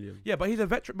hundreds of millions. Yeah, but he's a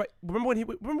veteran. But remember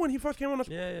when he first came on the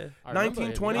sport? Yeah, yeah. I remember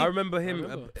 1920? him, I yeah. remember I him.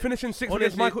 remember. Finishing sixth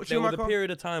against Honestly, Michael there was Schumacher. a period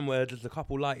of time where just a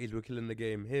couple lighties were killing the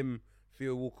game. Him,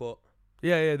 Theo Walcott.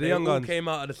 Yeah, the They young all guns. came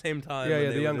out at the same time. Yeah, and yeah,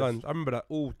 they the were young just guns. I remember that.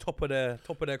 all top of their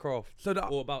craft, So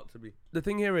or about to be. the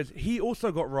thing here is he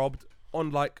also got robbed on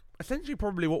like essentially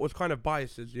probably what was kind of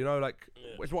biases,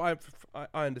 it's what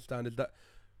I understand is that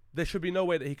there should be no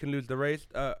way that he can lose the race.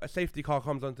 A safety car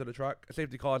comes onto the track. A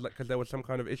safety car is like because there was some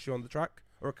kind of issue on the track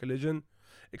or a collision.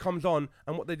 It comes on,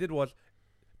 and what they did was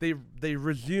they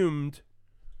resumed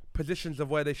positions of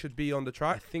where they should be on the I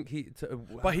track, think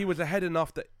but he was ahead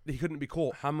enough that he couldn't be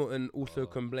caught. Hamilton also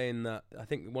complained that I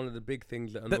think one of the big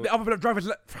things that The other drivers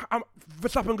let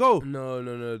Verstappen go.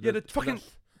 no. Yeah, the fucking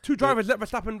that's- two drivers let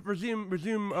Verstappen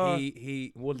resume.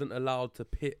 he wasn't allowed to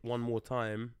pit one more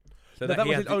time, so No, that he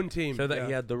was had his own team. so that yeah.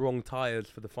 he had the wrong tires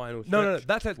for the final stretch. No,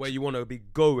 that's a where you want to be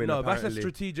going. no, that's apparently. a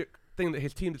strategic thing that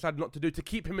his team decided not to do to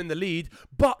keep him in the lead.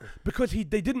 But because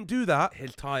they didn't do that,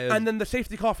 His tires, and then the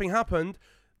safety car thing happened,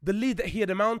 the lead that he had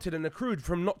amounted and accrued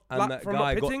from not that from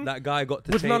guy not pitting. got that guy got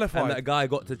to was change, nullified. and that guy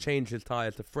got to change his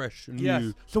tires to fresh new.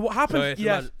 Yes. So what So happened? it's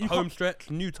Yes. like You home can't- stretch,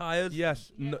 new tires,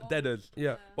 yes. deaders.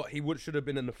 Yeah. But he should have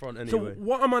been in the front So anyway.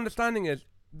 what I'm understanding is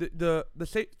the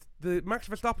Max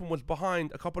Verstappen was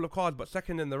behind a couple of cars, but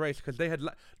second in the race because they had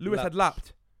Lewis had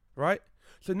lapped, right?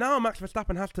 So now Max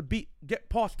Verstappen has to get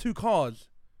past two cars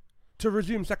to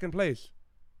resume second place,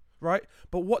 right?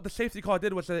 But what the safety car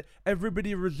did was that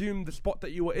everybody resumed the spot that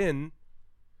you were in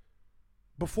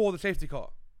before the safety car,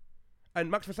 and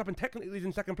Max Verstappen technically is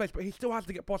in second place, but he still has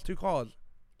to get past two cars.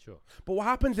 Sure. But what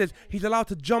happens is he's allowed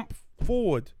to jump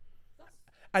forward,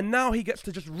 and now he gets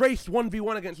to just race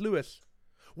 1v1 against Lewis,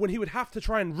 when he would have to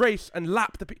try and race and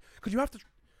lap the because you have to.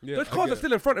 Yeah, Those I cars get are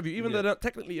still in front of you, even though Yeah. they're not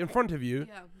technically in front of you.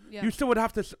 Yeah. You still would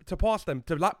have to pass them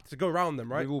to go around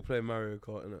them, right? We've all played Mario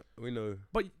Kart, innit? We know.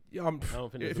 But I don't think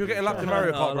if there's you're a getting big lapped in chance.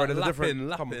 Mario Kart, bro, like there's a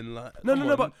different. come on. lapping, like, No, come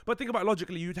no, on. but think about it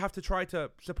logically. You'd have to try to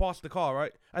surpass the car,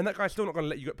 right? And that guy's still not going to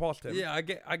let you get past him. Yeah, I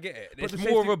get it. But It's the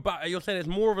more of safety- a you're saying it's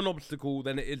more of an obstacle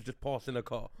than it is just passing a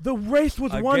car. The race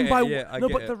was I won get it, by yeah, I no,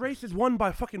 get but it. the race is won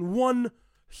by fucking one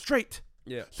straight.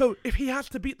 Yeah, So if he has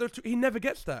to beat those two, he never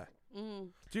gets there. Mm.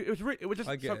 It was just.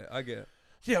 I get it.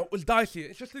 Yeah, it was dicey.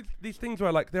 It's just these things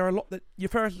where like there are a lot that your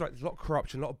Ferris is right. There's a lot of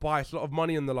corruption, a lot of bias, a lot of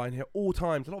money on the line here, all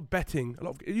times. A lot of betting,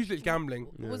 usually it's gambling.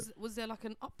 Yeah. Was there like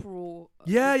an uproar?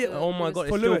 Yeah, with yeah. the Oh my Lewis god, it's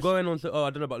For still Lewis. going on. I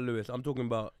don't know about Lewis. I'm talking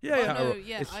about. Yeah, yeah. no, Catterall.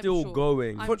 yeah, it's I'm still sure.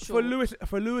 going. I'm For sure.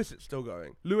 Lewis, it's still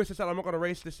going. Lewis has said, "I'm not going to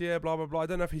race this year." Blah blah blah. I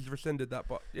don't know if he's rescinded that,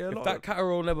 but yeah. If that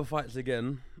Catterall never fights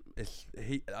again, this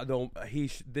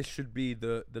should be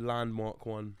the landmark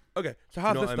one. Okay, so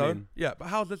how's know this what I though? mean? Yeah, but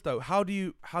how's this though? How do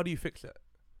you fix it?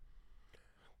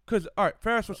 Because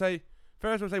Ferris will say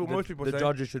what most people the say.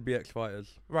 judges should be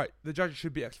ex-fighters. Right, the judges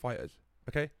should be ex-fighters.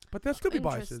 Okay, but there'll still be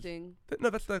biases. Interesting. No,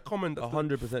 that's the common. That's,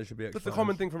 100% should be that's exposed. the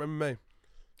common thing from MMA.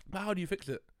 But how do you fix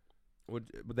it? Would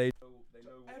they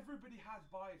Everybody has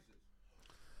biases.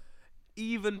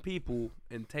 even people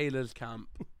in Taylor's camp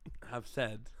have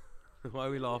said, why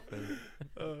are we laughing?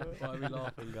 Why are we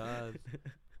laughing, guys?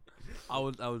 I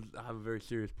have a very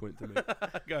serious point to make.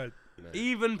 Go ahead.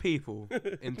 Even people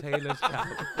in Taylor's camp.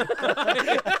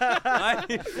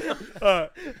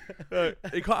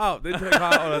 It cut out. The internet cut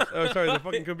out on us. Oh, sorry, the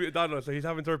fucking computer died on us, so he's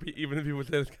having to repeat even if people say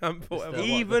this camp or whatever.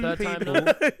 Even the third time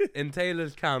people in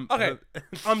Taylor's camp. Okay,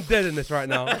 I'm dead in this right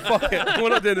now. Fuck it. We're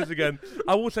not doing this again.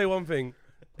 I will say one thing.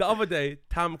 The other day,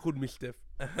 Tam called me stiff.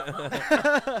 Said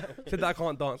that I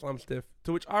can't dance, I'm stiff.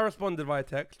 To which I responded via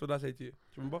text. What did I say to you? Do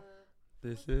you remember?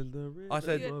 This is the rhythm I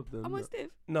said- of the Am I night. stiff?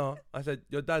 No, I said,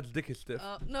 your dad's dick is stiff.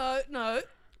 No.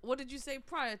 What did you say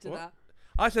prior to What? that?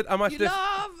 I said, am I You stiff?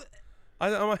 love I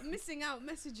said, am I? missing out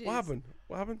messages. What happened?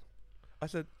 What happened? I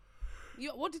said,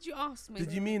 What did you ask me?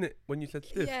 did you mean it when you said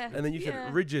stiff? Yeah, And then you yeah.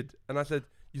 said rigid. And I said,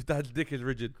 your dad's dick is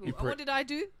rigid. Cool. You What prick. did I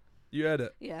do? You heard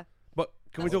it. Yeah. But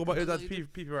can we That's talk about your what dad's you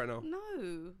pee right now?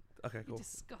 No. Okay, cool.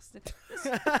 Disgusting.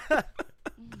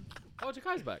 Oh,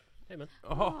 Jakai's back. Hey, man.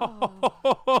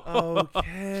 Oh.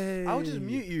 Okay. I'll just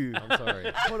mute you I'm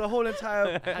sorry. for the whole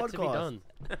entire Had to be podcast. done.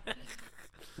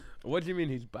 What do you mean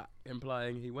he's back?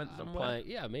 Implying he went I'm somewhere? playing.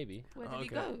 Yeah, maybe. Where did he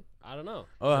Okay. go? I don't know.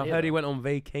 Oh, I've Yeah. heard he went on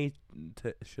vacation.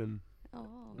 Oh.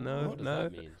 No, What does no.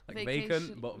 that mean? Like Vacation-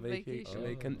 vacant, but vacation.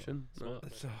 vacation. No. Smart.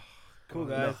 It's, Cool, Oh,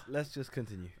 guys. Let's just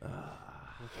continue.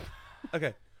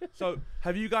 Okay, so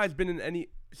have you guys been in any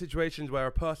situations where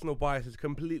a personal bias has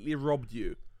completely robbed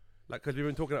you? Like, because we've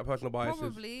been talking about personal biases.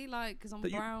 Probably, like, because I'm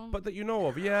That you, brown. but that you know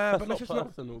of, yeah. But That's that's not just not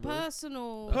personal, bro.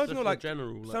 Personal. That's personal, just like,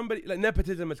 general. Like, somebody like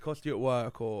nepotism has cost you at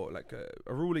work, or like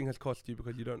a ruling has cost you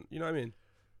because you don't. You know what I mean?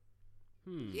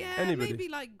 Yeah, Anybody. maybe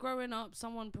like growing up,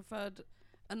 someone preferred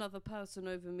another person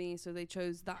over me, so they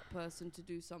chose that person to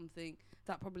do something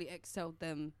that probably excelled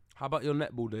them. how about your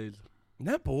netball days?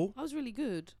 Netball. I was really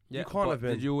good. You can't but have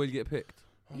been. Did you always get picked?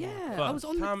 Yeah, I was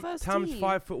on the first Tam's team.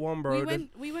 5'1", bro.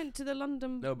 We went to the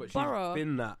London No, but she's Borough.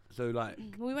 been that. So like,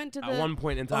 We went to the. at one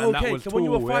point in time, Oh, that okay, was so tall. when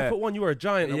you were yeah. 5'1", you were a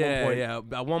giant. At Yeah, one point.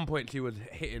 yeah. At one point, she was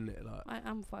hitting it like. I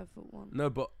am 5'1". No,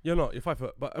 but You're not. You're 5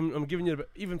 foot. But I'm giving you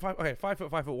even 5. Okay,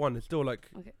 5'1" is still like.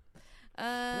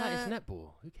 Like, it's netball.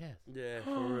 Who cares? yeah,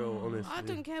 for real, honestly. I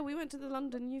don't care. We went to the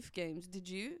London Youth Games. Did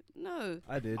you? No.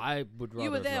 I did. I would rather. You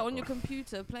were have there not on your gone.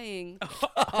 computer playing.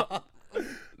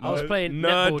 I was playing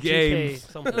Nerd netball, games.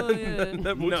 2K, something. Oh yeah.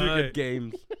 Netball 2K. Nerd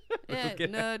games. Yeah, Okay.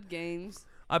 nerd games.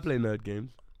 I play nerd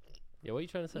games. Yeah, what are you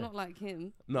trying to say? Not like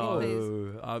him. No,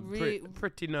 plays I'm re-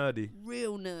 pretty nerdy.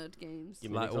 Real nerd games.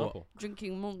 Give me an Like what? example.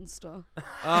 Drinking Monster.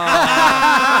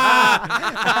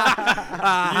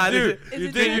 You do. Is You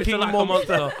it did used to drinking like a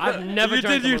monster. I've never You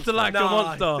drank did used to like a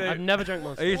monster. I've never drank I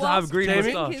Monster. used to have Whilst green Jamie?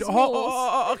 drink monster. his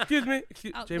horse. Excuse me.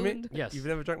 Jamie, Outdoor. Yes. you've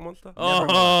never drank Monster?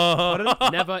 Oh,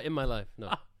 Never in my life.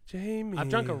 No. Jamie. I've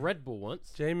drunk a Red Bull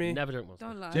once. Jamie. Never drank Monster.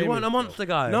 Don't lie. Jamie. you weren't a monster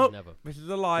guy. Nope. Never. This is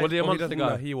a lie. Was he a or monster doesn't guy?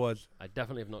 know. He was. I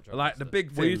definitely have not drunk Like the Monster.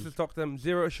 big We used thing. to stock them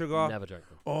 0 sugar. Never drank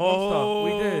them. Oh,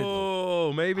 we did.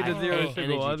 Oh, maybe the I zero hate sugar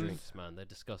energy ones. drinks, man. They're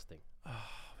disgusting.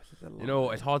 This is a You know,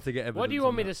 lie. it's hard to get evidence. What do you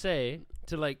want on me that. to say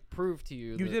to like prove to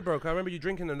you? You that did, bro. 'Cause I remember you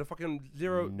drinking them, the fucking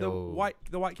zero, No.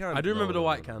 the white can. I do remember No, the no,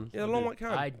 white no, no. can. Yeah, the long white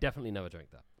can. I definitely never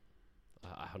drank that.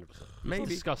 100%. Maybe.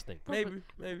 It's disgusting. Maybe.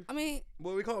 I mean,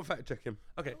 Well, we can't fact check him.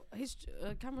 Okay, his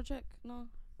camera check. No.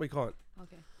 we can't.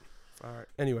 Okay. All right.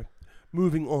 Anyway,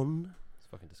 moving on. It's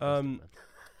fucking disgusting, man.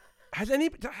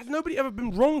 Has nobody ever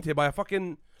been wronged here by a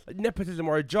fucking like, nepotism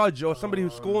or a judge or somebody who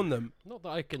scorned them? Not that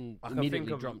I can I can immediately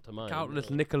think of jump to mind. Countless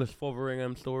no. Nicholas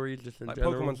Fotheringham stories, just in Like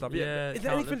general. Pokemon stuff. Yeah. Is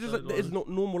there anything countless just that those is ones. not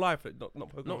normal life? Not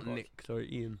Pokemon. Not cards? Nick, sorry,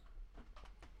 Ian.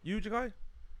 You, Jagai?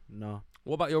 No.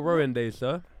 What about your rowing days,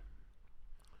 sir?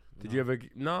 Did No. you ever?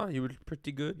 Nah, you were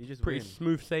pretty good. You just pretty win.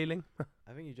 smooth sailing.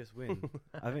 I think you just win.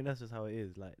 I think that's just how it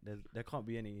is. Like, there can't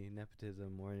be any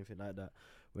nepotism or anything like that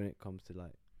when it comes to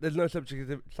like. There's no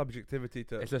subjectivity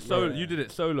to. It's a solo. Yeah. You did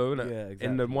it solo, innit? Yeah, exactly.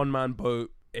 In the one-man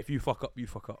boat. If you fuck up, you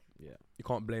fuck up. Yeah. You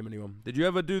can't blame anyone. Did you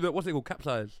ever do the what's it called,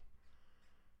 capsize?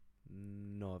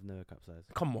 No, I've never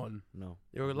capsized. Come on, No.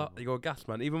 you're never. you're a gas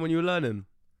man. Even when you were learning.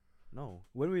 No.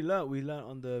 When we learnt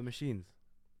on the machines.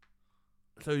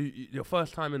 So your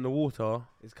first time in the water.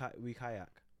 It's we kayak.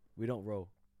 We don't row.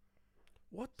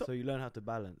 What the? So you learn how to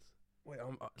balance. Wait,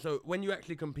 so when you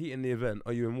actually compete in the event,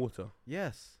 are you in water?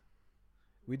 Yes.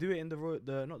 We do it in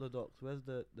the not the docks. Where's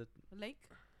the Lake.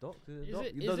 Docs? Is Docs?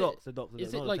 it- The is docs, the docs.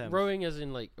 Is not it the like Thames. rowing as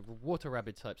in like water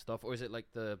rabbit type stuff, or is it like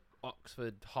the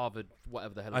Oxford, Harvard,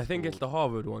 whatever the hell? I think it's the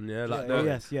Harvard one, yeah. Like Yeah, the,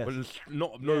 yes, yes. well, it's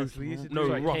not no Yes, we used to do no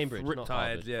Sorry, rough Cambridge, not riptides,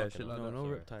 Harvard, yeah, fucking shit like No, that. no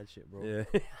sorry. riptide shit, bro. Yeah.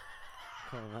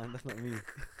 Come on, man, that's not me.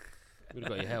 Would have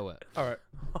got your hair wet. All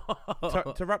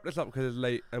right. To wrap this up because it's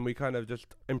late and we kind of just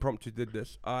impromptu did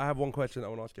this. I have one question I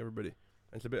want to ask everybody.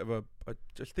 And it's a bit of a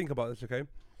just think about this, okay?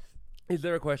 Is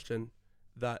there a question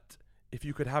that if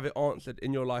you could have it answered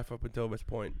in your life up until this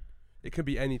point, it could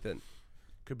be anything.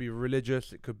 It could be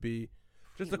religious. It could be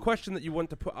just a question that you want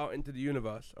to put out into the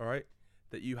universe. All right,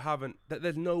 that you haven't. That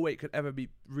there's no way it could ever be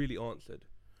really answered.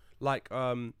 Like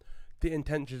the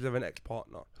intentions of an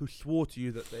ex-partner who swore to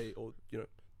you that they, or you know,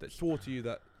 that swore to you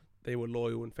that they were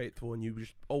loyal and faithful, and you were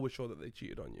just always sure that they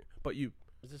cheated on you. But you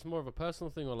Is this more of a personal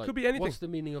thing or like Could be anything. what's the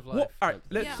meaning of life? what? All right, type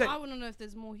let's yeah, say I want to know if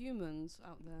there's more humans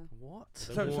out there. What?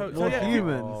 So more yeah,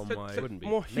 humans. Oh so- my. so Wouldn't be.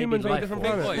 more Maybe humans on a life different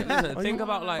forms. planet. Wait, listen, Are think you-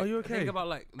 about like are you okay? think about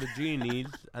like the genies,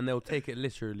 and they'll take it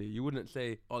literally. You wouldn't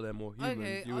say, "Oh, they're more humans."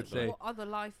 Okay, You would say, what other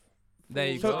life? There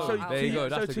you forms go. are out There you there? go.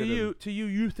 That's so a to good you,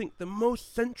 you think the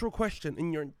most central question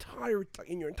in your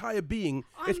entire being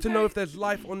is I'm to know very- if there's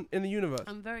life in the universe.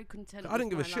 I'm very content. I don't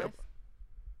give with a my shit life.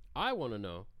 I want to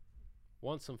know,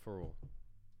 once and for all,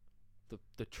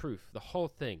 the truth, the whole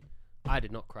thing. I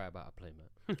did not cry about a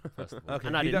playmat, first of all, Okay,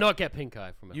 and I you did de- not get pink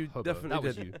eye from a You hobo. definitely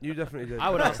that did. was you. You definitely did. I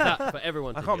would ask that for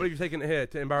everyone. I to can't hear. believe you've taken it here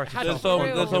to embarrass Had yourself.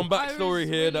 to- There's some I backstory was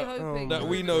here really that hoping that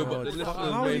we know, but God. the listeners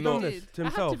How have may you done not. this to I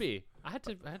had himself? to be. I had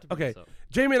to. Okay. Myself.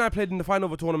 Jamie and I played in the final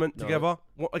of a tournament No. together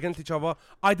against each other.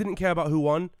 I didn't care about who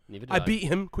won. Neither did I beat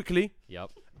him quickly,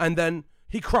 Yep. and then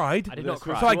he cried. I did Well, not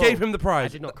cry. So I Whoa. gave him the I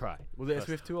prize. did not cry. Was it a First.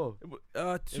 Swift 2-0? It was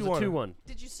 2-1. a 2-1.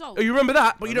 Did you solve? Oh, you remember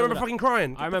that, but I you don't remember remember fucking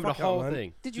crying. I remember the Fuck out, whole man.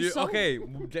 thing. Did you solve? Okay,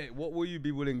 what will you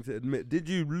be willing to admit? Did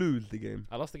you lose the game?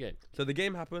 I lost the game. So the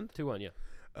game happened. 2-1. Yeah.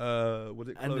 Was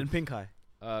it close? And then pink eye.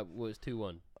 Was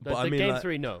 2-1. But I mean, game like-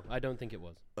 3, no, I don't think it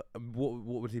was.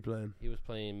 what was he playing? He was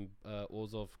playing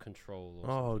Orzhov Control. Or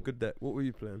Oh, something. good deck. What were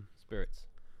you playing? Spirits.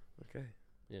 Okay.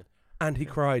 And he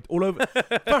cried all over.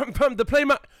 fam, the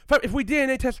playmat. Fam, if we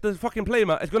DNA test the fucking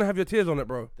playmat, it's gonna have your tears on it,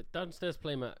 bro. The downstairs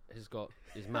playmat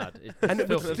is mad. It's And it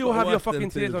would filthy. still have your worse than fucking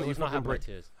tears tears. on it. It You was not fucking have my prick.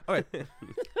 tears.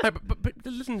 Hey, but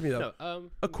listen to me though. No,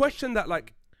 A question that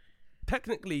like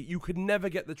technically you could never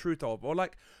get the truth of, or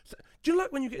like, do you know,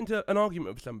 like when you get into an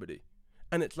argument with somebody,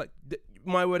 and it's like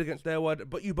my word against their word,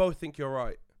 but you both think you're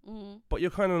right, but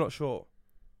you're kind of not sure.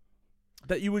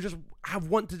 That you would just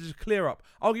want to just clear up.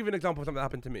 I'll give you an example of something that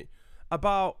happened to me.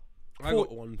 About I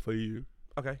got one for you.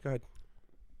 okay, go ahead.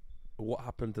 What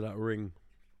happened to that ring?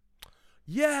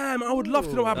 Yeah, man, I would love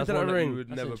to know what happened That's to that one that you ring. would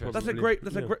That's never interesting. That's a probably- great.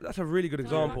 yeah. That's a really good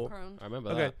example. Background. I remember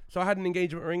Okay, that. so I had an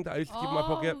engagement ring that I used to keep in my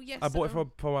pocket. Oh, yes, I bought it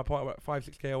um, for my partner, about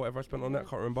 5-6K or whatever I spent on that. Yeah.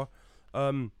 Can't remember.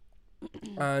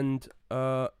 And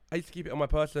I used to keep it on my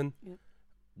person. Yeah.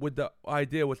 With the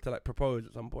idea was to like propose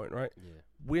at some point, right? Yeah.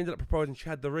 We ended up proposing. She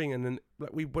had the ring, and then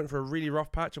like we went for a really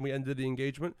rough patch, and we ended the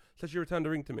engagement. So she returned the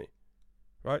ring to me,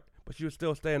 right? But she was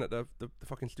still staying at the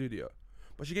fucking studio.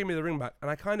 But she gave me the ring back,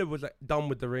 and I kind of was like done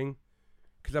with the ring,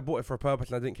 because I bought it for a purpose,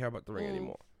 and I didn't care about the ring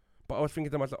anymore. But I was thinking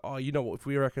to myself, oh, you know what? If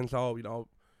we reconcile, you know,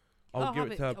 I'll give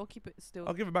have it to her. I'll keep it still.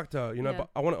 I'll give it back to her, you know. Yeah. But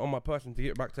I want it on my person to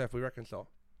give it back to her if we reconcile,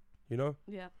 you know.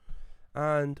 Yeah.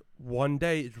 And one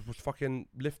day it was fucking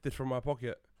lifted from my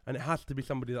pocket, and it has to be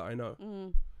somebody that I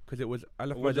know, because it was. I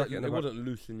left my Was jacket it, in the it back. wasn't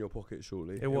loose in your pocket,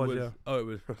 surely. It was, yeah. Oh, it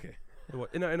was. Okay. It was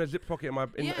in a zip pocket in my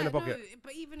in a pocket. No,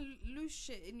 but even loose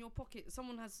shit in your pocket,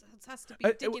 someone has to be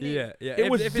It digging in. Yeah, yeah. It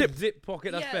was if zipped. it's zip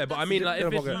pocket, that's Yeah, fair. But I that's mean, zipped like, in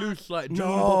if a it's pocket. loose, like No, jean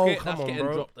pocket, come that's on, getting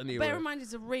bro. dropped anyway. Bear in mind,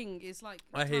 it's a ring. It's like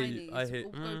I hear tiny. you, I hear-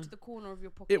 It'll go to the corner of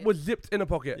your pocket. It was zipped in a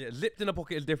pocket. Yeah, zipped in a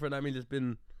pocket is different. That means it's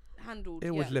been. handled.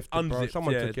 It was yeah. lifted, bro. Unzipped,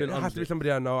 Someone yeah, took it's it. It been has to be unzipped.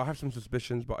 somebody I know. I have some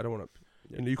suspicions, but I don't want to.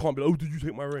 Yeah. You know, you can't be like, oh, did you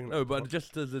take my ring? No, Like, but fuck.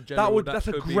 just as a general. that would. That's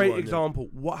a could be great one, yeah. example.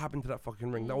 What happened to that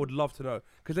fucking ring? I Mm. would love to know,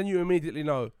 because then you immediately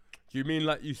know. Do you mean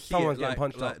like you see Someone's it getting like,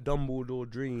 punched like up. Dumbledore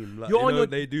dream? Like, You're you on know, your-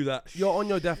 they do that. You're on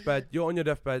your deathbed. You're on your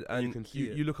deathbed, And you and can see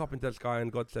you, it. you look up into the sky, and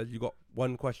God says, "You got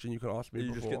one question you can ask me You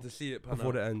just before get to see it pan before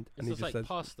out. the end." It's And he just just like says,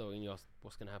 past though, and you ask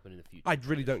what's going to happen in the future. "I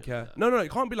really don't Shit care." like that. No,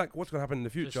 it can't be like what's gonna happen in the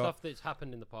There's future. stuff that's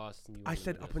happened in the past. And you I wouldn't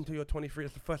said realise. up until you're 23.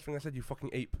 That's the first thing I said. You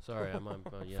fucking ape. Sorry, I'm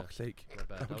yeah. Fuck's sake.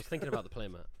 My bad. I was thinking about the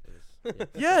playmat. It was,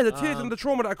 Yeah, the tears Um, and the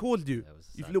trauma that I caused you. that was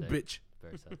a You sad little day. bitch.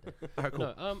 Very sad day. Alright, cool.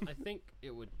 No, I think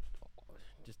it would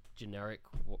just generic.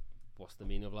 What's the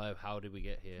meaning of life? How did we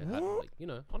get here? How, What? like, you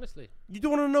know, honestly, You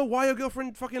don't want to know why your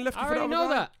girlfriend fucking left you I for that already other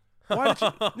know guy? that. Why did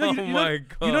you? No, you, Oh you my know,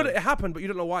 god. you know that it happened, but you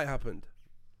don't know why it happened.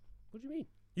 What do you mean?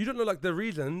 You don't know like the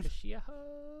reasons. Is she a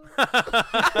hoe? That's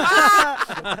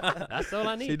all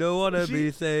I She need. don't wanna She-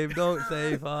 be saved, don't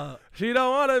save her. She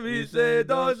don't wanna be You saved, say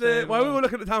don't don't say. say Why we what? were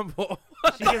looking at the time for?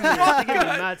 She gave me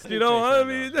mad You know what I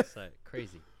mean? It's like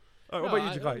crazy. Alright, what No,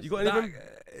 about you, I Jakai? You got That- anything?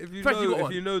 if you Fresh, you got know,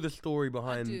 one? if you know the story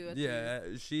behind, do. yeah,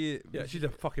 she, Yeah, she's a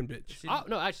fucking bitch. she-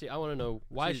 No, actually, I want to know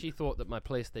why She- she thought that my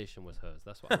PlayStation was hers.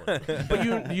 That's what I want to know.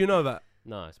 But you know that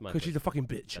No, it's my because she's a PlayStation. fucking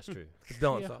bitch. That's true. It's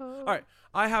the answer. All right,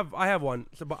 I have one.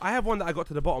 So, but I have one that I got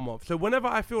to the bottom of. So whenever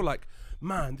I feel like,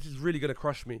 man, this is really gonna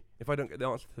crush me if I don't get the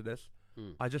answer to this,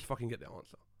 Mm. I just fucking get the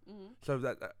answer. Mm-hmm. So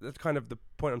that's kind of the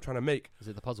point I'm trying to make. Is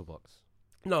it the puzzle box?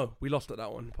 No, we lost at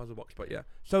that one, puzzle box. But yeah.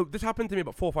 So this happened to me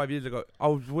about 4 or 5 years ago. I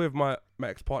was with my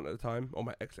ex partner at the time, or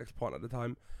my ex partner at the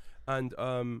time, and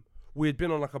we had been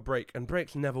on like a break, and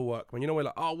breaks never work. When we're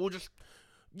like, oh, we'll just,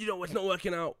 it's not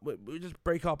working out. We just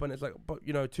break up, and it's like, but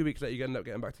 2 weeks later, you end up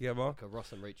getting back together. Like a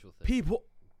Ross and Rachel thing. People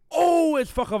always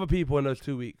fuck other people in those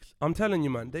 2 weeks. I'm telling you,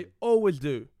 man, they always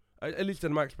do. At least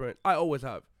in my experience, I always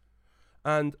have.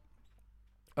 And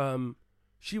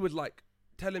she was like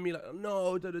telling me like,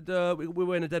 no, we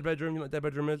were in a dead bedroom. You know what dead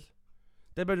bedroom is?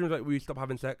 Dead bedroom is like we stop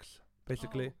having sex,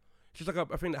 basically. Oh. It's just like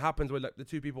a thing that happens where like the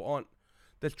two people aren't.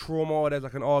 There's trauma or there's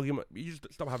like an argument. You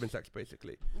just stop having sex,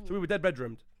 basically. So we were dead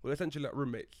bedroomed. We were essentially like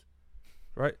roommates,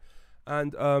 right?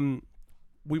 And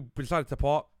we decided to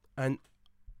part, and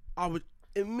I was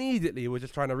immediately was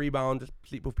just trying to rebound, just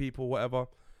sleep with people, whatever.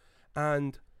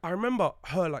 And I remember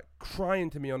her like crying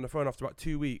to me on the phone after about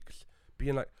 2 weeks,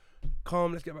 being like,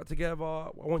 "Come, let's get back together. I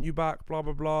want you back." Blah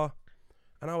blah blah.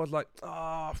 And I was like,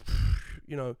 But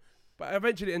I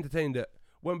eventually entertained it.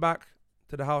 Went back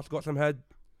to the house, got some head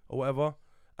or whatever,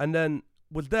 and then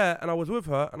was there, and I was with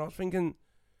her, and I was thinking,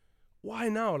 why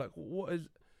now? Like, what is?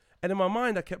 And in my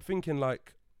mind, I kept thinking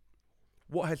like,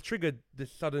 what has triggered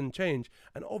this sudden change?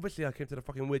 And obviously, I came to the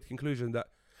fucking weird conclusion that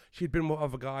she'd been with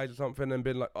other guys or something, and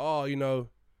been like, oh,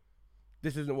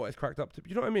 this isn't what it's cracked up to.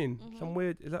 You know what I mean? Mhm. Some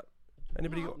weird. Is that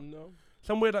anybody No. got No.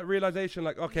 some weird like realization?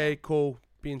 Like, okay, Yeah. cool,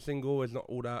 being single is not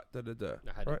all that. Da da da.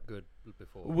 I had Right. it good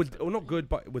before. It was but- well, not good,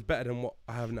 but it was better than what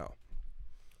I have now.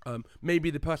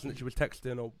 Maybe the person that she was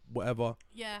texting or whatever,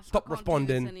 Yeah. Stop I can't do this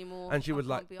responding, anymore. and she I was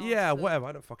like, can't be "Yeah, arsed, whatever."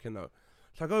 I don't fucking know.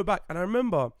 So I go back, and I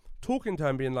remember talking to her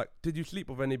and being like, "Did you sleep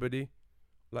with anybody,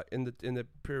 like in the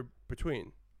period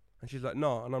between?" And she's like,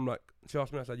 "No." And I'm like, she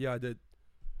asked me, I said, "Yeah, I did."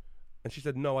 And she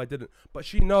said, "No, I didn't." But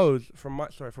she knows from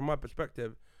my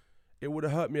perspective, it would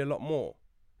have hurt me a lot more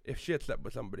if she had slept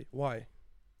with somebody. Why?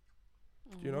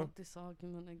 Oh, you know? not this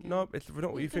argument again. No, it's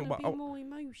not what you think. But Be more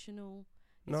emotional.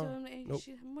 No, It's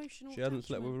emotional. She hasn't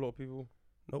slept with a attachment. lot of people.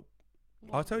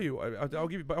 I'll tell you. I'll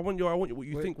give you. But I want you what you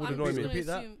Wait, think would I'm annoy just me. gonna Repeat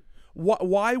that? assume-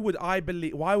 Why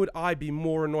would I be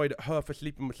more annoyed at her for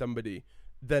sleeping with somebody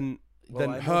than Well,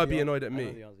 I know her the be an- annoyed at I know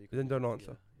me? the answer, you Then can- don't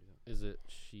answer. Is it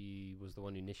she was the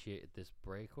one who initiated this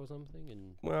break or something?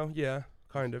 And Well, yeah,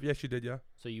 kind of. Yeah, she did. Yeah.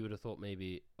 so you would have thought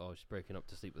maybe, oh, she's breaking up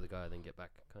to sleep with a guy, then get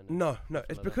back, kind of. No. Something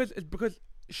It's like that. because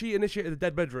she initiated the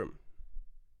dead bedroom.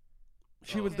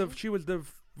 She was the Okay.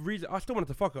 reason. I still wanted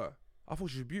to fuck her. I thought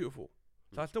she was beautiful,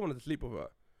 so I still wanted to sleep with her.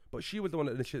 But she was the one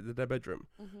that initiated the dead bedroom.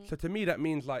 Mhm. So to me, that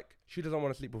means like she doesn't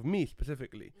want to sleep with me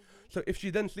specifically. So if she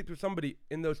then sleeps with somebody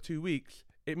in those 2 weeks,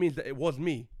 it means that it was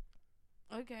me.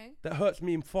 Okay. That hurts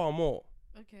me far more.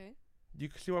 Okay. You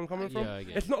can see where I'm coming from? Yeah, I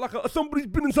get It's it. not like somebody's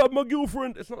been inside my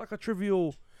girlfriend. It's not like a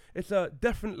trivial. It's a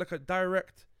definite, like a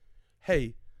direct.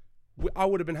 Hey, I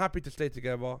would have been happy to stay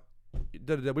together.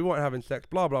 We weren't having sex.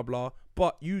 Blah blah blah.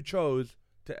 But you chose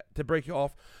to break it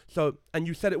off. So and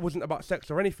you said it wasn't about sex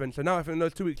or anything. So now if in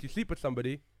those 2 weeks you sleep with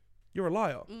somebody, you're a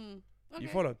liar. Mm. Okay. You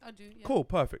follow? I do. Yeah. Cool,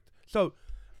 perfect. So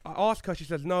I ask her. She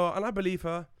says no, and I believe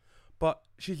her. But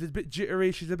she's a bit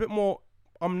jittery. She's a bit more.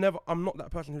 I'm not that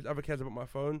person who ever cares about my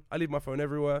phone. I leave my phone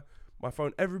everywhere. My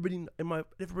phone. Everybody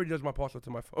knows my password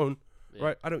to my phone. Yeah.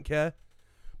 Right? I don't care.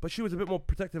 But she was a bit more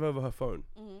protective over her phone,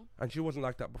 Mhm. and she wasn't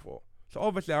like that before. So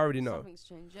obviously, I already know. Something's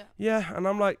changed. Yeah. Yeah, and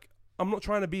I'm like, I'm not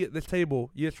trying to be at this table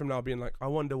years from now, being like, I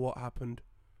wonder what happened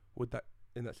with that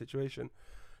in that situation.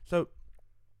 So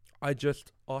I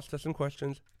just asked her some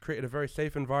questions, created a very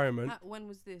safe environment. When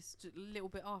was this? A little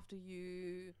bit after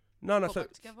you No, got so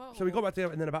back together? so we or- got back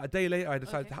together, and then about a day later, I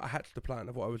decided Okay. to hatch the plan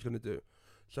of what I was going to do.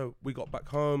 So we got back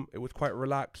home. It was quite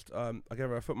relaxed. I gave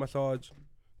her a foot massage,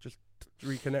 just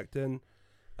reconnecting,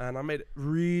 and I made it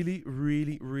really,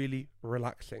 really, really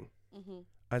relaxing, Mhm.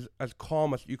 as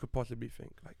calm as you could possibly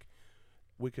think. Like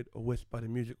we could whisper. The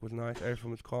music was nice.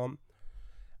 Everything was calm,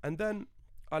 and then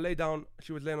I lay down.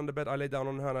 She was laying on the bed. I lay down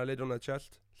on her, and I laid on her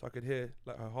chest, so I could hear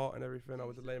like her heart and everything. I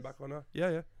was laying back on her.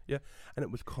 Yeah, and it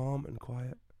was calm and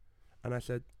quiet. And I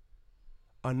said,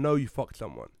 I know you fucked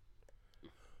someone.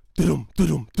 dudum,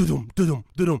 dudum, dudum, dudum,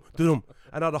 dudum, dudum.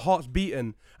 And now the heart's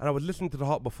beating, and I was listening to the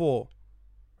heart before,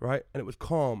 right? And it was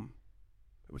calm.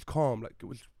 It was calm, like it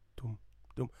was dum,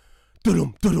 dum,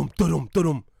 dudum, dudum, dudum,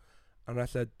 dudum. And I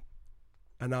said,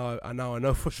 and now I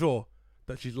know for sure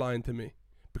that she's lying to me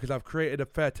because I've created a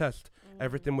fair test.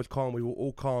 Everything was calm. We were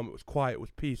all calm. It was quiet. It was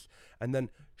peace. And then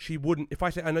she wouldn't. If I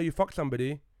say I know you fucked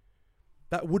somebody,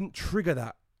 that wouldn't trigger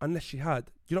that unless she had.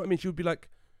 Do you know what I mean? She would be like,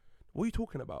 "What are you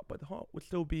talking about?" But the heart would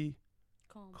still be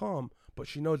calm. But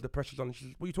she knows the pressure's on. And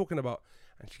she's, "What are you talking about?"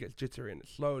 And she gets jittery, and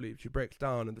slowly she breaks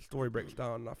down, and the story breaks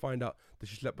down. And I find out that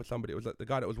she slept with somebody. It was like the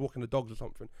guy that was walking the dogs or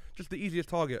something. Just the easiest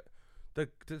target.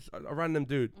 Just a random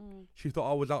dude. She thought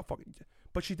I was out fucking,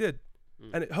 but she did.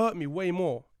 And it hurt me way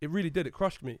more. It really did. It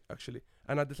crushed me, actually.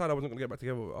 And I decided I wasn't going to get back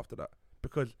together with her after that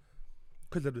because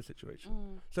of the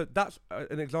situation. So that's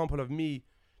an example of me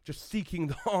just seeking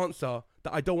the answer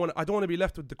that I don't want to be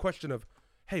left with the question of,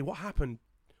 hey, what happened?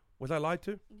 Was I lied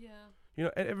to? Yeah. You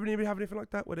know, everybody have anything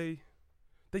like that where they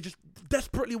just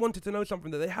desperately wanted to know something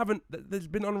that they haven't, that there's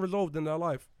been unresolved in their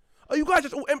life? Are you guys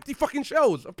just all empty fucking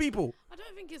shells of people? I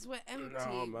don't think it's we're empty.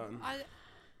 No, man.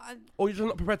 Or you're just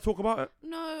not prepared to talk about it?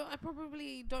 No, I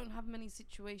probably don't have many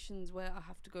situations where I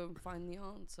have to go and find the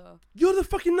answer. You're the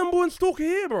fucking number one stalker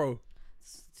here, bro.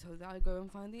 So that I go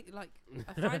and find it,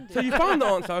 I find it. So you found the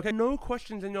answer, okay? No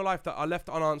questions in your life that are left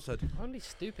unanswered. Only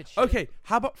stupid shit. Okay,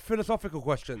 how about philosophical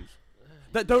questions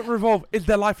that don't revolve? Is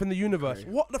there life in the universe?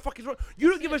 What the fuck is wrong? You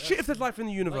don't give a shit if there's life in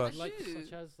the universe. Like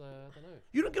such as, I don't know.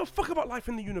 You don't give a fuck about life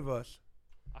in the universe.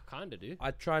 I kinda do.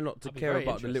 I try not to I'd be care very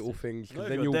about the little interested. things because No,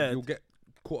 then you're dead. you'll get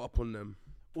caught up on them,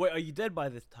 Wait, are you dead by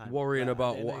this time? worrying Like,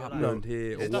 about at the what end of your happened life?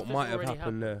 here or Stuff what that's might have already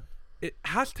happened there. It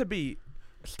has to be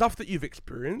stuff that you've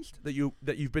experienced that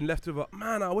you've been left with.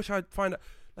 Man, I wish I'd find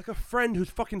like a friend who's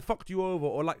fucking fucked you over,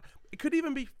 or like it could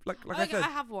even be like I said. I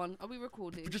have one. Are we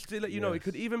recording? Just to let you know, it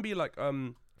could even be like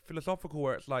philosophical,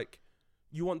 where it's like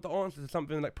you want the answer to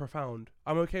something like profound.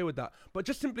 I'm okay with that, but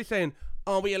just simply saying,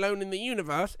 "Are we alone in the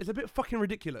universe?" is a bit fucking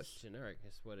ridiculous. Generic.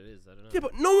 It's what it is. I don't know. Yeah,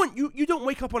 but no one. You don't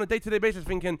wake up on a day-to-day basis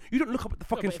thinking. You don't look up at the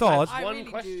fucking but if I stars. had one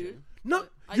really question. do. No,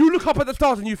 I you do. look up at the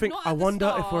stars and you think, Not "I at the wonder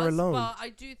if we're stars, alone." But I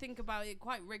do think about it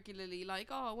quite regularly.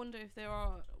 Like, I wonder if there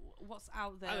are what's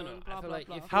out there. I don't know, And I blah feel blah like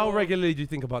blah. if How you're- regularly do you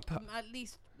think about that? At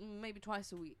least maybe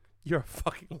twice a week. You're a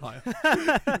fucking liar.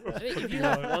 I think if you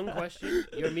have one question,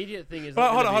 your immediate thing is.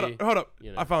 Hold not on. gonna be,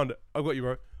 you know. I found it. I've got you,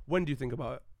 bro. When do you think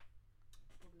about it?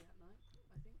 Probably at night,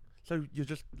 I think. So you're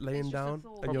just laying just a down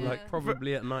thought, and you're yeah. like,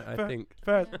 Probably at night, I fair. think.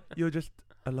 Fair. Yeah. You're just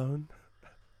alone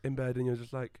in bed and you're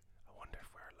just like, I wonder if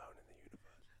we're alone in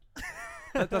the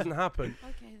universe. That doesn't happen.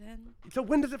 Okay then. So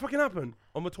when does it fucking happen?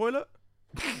 On the toilet?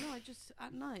 No, just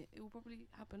at night. It will probably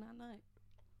happen at night.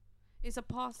 It's a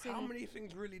passing. How many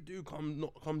things really do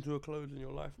come to a close in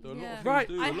your life, though? Yeah. Right.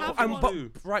 Do. I A lot have of things one.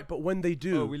 do. But when they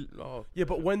do,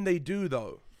 but when they do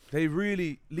though, they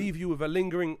really leave you with a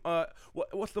lingering,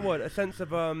 what's the word? A sense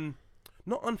of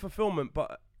not unfulfillment,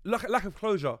 but lack of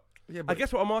closure. Yeah, I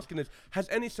guess what I'm asking is, have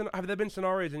there been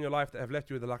scenarios in your life that have left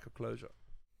you with a lack of closure?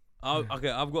 Okay,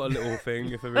 I've got a little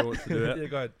thing if everyone wants to do it. Yeah,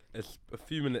 go ahead. It's a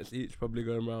few minutes each, probably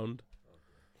going round.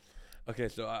 Okay,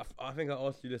 so I think I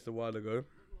asked you this a while ago.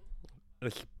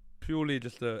 It's purely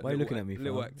just a Why are you looking at me,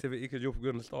 little fam? activity because you're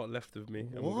going to start left of me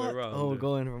and we'll What? go around. Oh, we're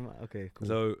going from. Okay, cool.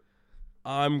 So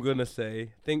I'm going to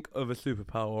say, think of a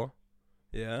superpower.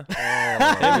 Yeah.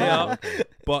 Hear me out.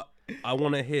 But I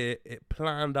want to hear it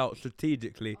planned out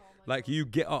strategically. Like you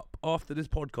get up after this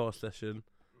podcast session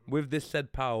with this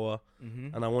said power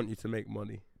and I want you to make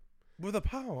money. With a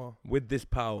power? With this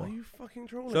power. Are you fucking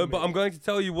trolling So, me? but I'm going to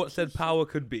tell you what said power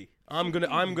could be. I'm gonna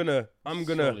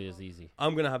Surely is easy.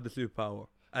 have the superpower,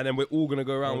 and then we're all gonna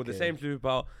go around with the Okay. same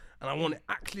superpower, and I want it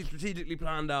actually strategically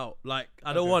planned out. Like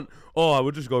I don't want, I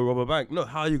would just go rob a bank. No,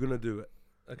 how are you gonna do it?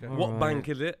 Okay. All What right. bank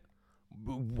is it?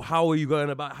 How are you going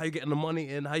about? How are you getting the money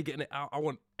in? How are you getting it out? I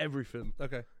want everything.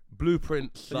 Okay.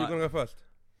 Blueprints. So you're gonna go first?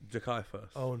 Jakai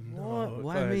first. Oh no. What?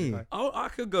 Why Go ahead, me? Jakai. I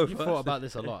could go You first. thought about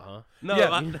this a lot, huh? No, Yeah.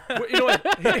 Well, you know what?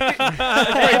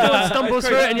 Everyone stumbles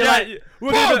through it and you're like,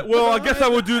 well, I guess I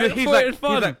will do this. I He's thought like, it's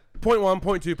fun. he's like, point 1,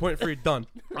 point 2, point 3, done.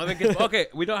 I think it's okay.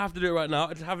 We don't have to do it right now.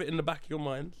 Just have it in the back of your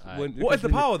mind. Alright. when- What is the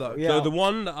continue. power though? Yeah. So the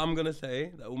one that I'm gonna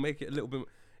say that will make it a little bit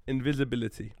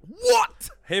invisibility. What?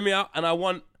 Hear me out, and I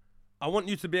want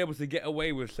you to be able to get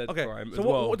away with said Okay. crime So as what?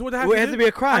 well. What do they have Well, to it do? has to be a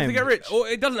Have crime. to get rich. Or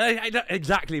it doesn't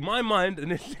exactly. My mind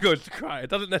initially goes to crime. It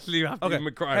doesn't necessarily have to Okay. be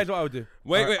a crime. Here's what I would do.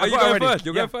 Wait, Alright, are I've you got it going already. first?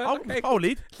 You're Yeah, going first. Okay. I'll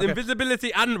lead. Okay.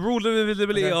 Invisibility and rules of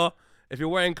invisibility Okay. are: if you're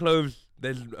wearing clothes,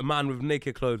 there's a man with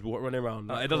naked clothes running around.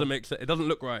 Like, Alright, it doesn't cool. make sense. It doesn't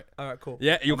look right. All right, cool.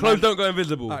 Yeah, your clothes don't go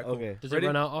invisible. Alright, cool. Okay. does Ready? it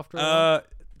run out after a while?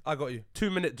 I got you.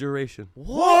 2-minute duration.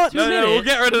 What? No, we'll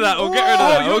get rid of that. We'll get rid of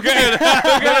What? that. We'll get rid of that.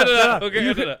 We'll get rid of that. We'll get You rid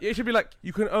of could- that. It should be like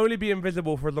you can only be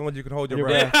invisible for as long as you can hold your Your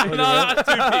breath. breath. No, that was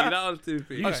 2p. That was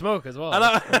 2p. You smoke as well. And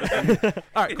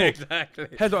All right, cool. Exactly.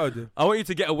 Here's what I would do. I want you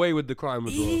to get away with the crime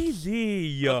as well.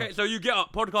 Easy. Okay, so you get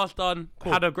up, podcast done,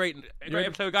 Cool. had a great ready?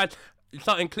 episode, guys.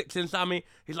 Something clicks in Sammy.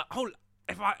 He's like, hold.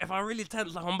 If I really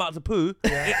tense like I'm about to poo,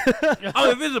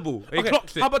 I'm invisible. He Okay,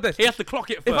 clocks it. how about this? He has to clock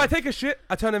it first. If I take a shit,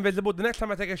 I turn invisible. The next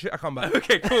time I take a shit, I come back.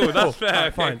 Okay, cool. That's fair. Alright,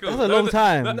 Okay, fine. cool. That's a long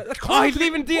time. That's Oh, he's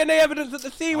leaving DNA evidence at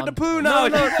the scene with the poo now.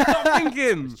 No, no. Stop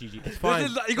thinking. GG. This fine.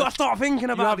 is like, you gotta start thinking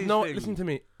You about have these no. things. Listen to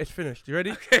me. It's finished. You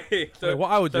ready? Okay, so Okay,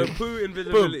 what I would so do. poo Boom.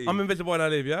 invisibility. I'm invisible when I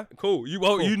leave. Yeah. cool.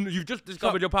 Cool. You've just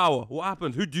discovered your power. What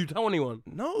happens? Who do you tell anyone?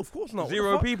 No, of course not. What the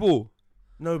 0 fuck? people.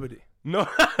 Nobody. No.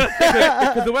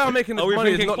 Because the way I'm making this Are we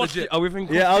money is thinking not costume? legit. Are we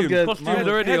thinking Yeah, I was costumes? good. Costumes Mine-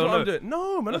 already Here's or what no? I'm doing.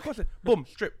 No, man. Of course. Boom.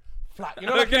 Strip. Flat. You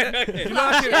know. Okay, like, okay. You know.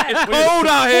 Like, It's when you- cold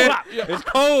out here. Yeah. It's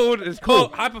cold. It's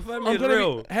cold. Hypothermia I'm is gonna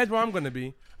real. be. Here's where I'm gonna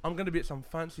be. I'm gonna be at some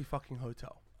fancy fucking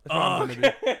hotel. That's where I'm gonna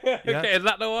be. Yeah. Okay, is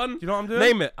that the one? You know what I'm doing?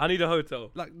 Name it. I need a hotel.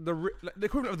 Like like the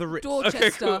equivalent of the Ritz.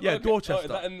 Dorchester. Yeah, Okay.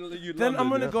 Dorchester. Oh, is that in Then I'm London,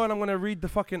 gonna yeah? go and I'm gonna read the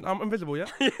fucking. I'm invisible, yeah.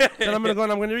 Then I'm gonna go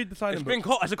and I'm gonna read the sign It's book. been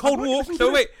cold. It's a cold Wait, walk. listen to So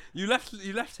this. wait, you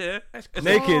left here. It's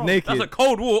Naked, cold. naked. That's a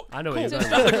cold walk. I know what you're So-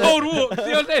 going That's a cold walk.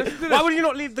 See what I'm saying? Why would you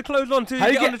not leave the clothes on till How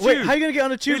you you get on the get? Wait, tube? how you gonna get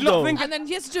on the tube He's not though? thinking- And then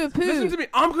he has to do a Listen poo. to me.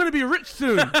 I'm gonna be rich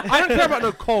soon. I don't care about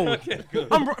no cold.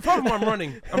 Furthermore, I'm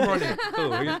running. I'm running.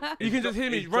 Cool. You can just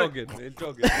hear me He's run. jogging. He's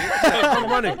jogging. I'm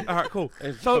running. All right, cool.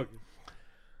 He's So,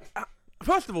 jogging.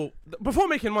 first of all, before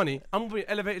making money, I'm gonna be in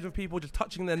elevators with people just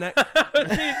touching their neck.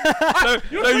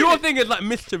 So your thing is like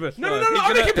mischievous. No, no, first. no, no. He's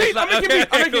I'm gonna- making peace. it's like, I'm making okay, peace.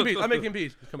 I'm okay, making cool, peace. cool, I'm cool. making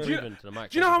peace. Come Do you, breathe into the mic.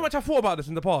 do you know how much I thought about this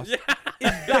in the past?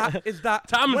 Is that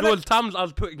Tams when I- was Tams. I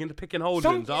was putting into picking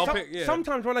holdings. I'll pick. Yeah.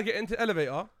 Sometimes when I get into the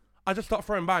elevator, I just start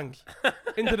throwing bangs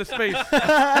into the space.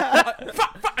 I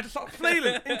just start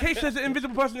flailing in case there's an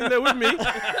invisible person in there with me.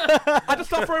 I just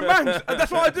start throwing bangs. And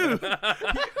that's what I do.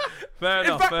 Fair In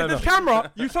enough. fact, Fair in this enough.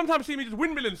 camera, you sometimes see me just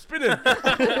windmilling, spinning.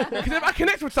 Because if I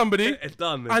connect with somebody, It's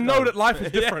done. I know that life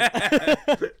is different.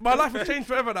 My life has changed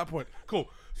forever at that point. Cool.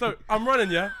 So I'm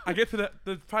running, yeah. I get to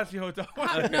the fancy hotel. No,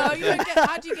 you don't get.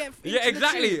 How do you get? Yeah, into the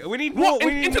exactly. tube? We need more. What?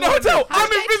 We need Into the more. hotel? How I'm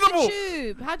do you get into invisible.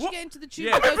 the tube? How do you What? get into the tube?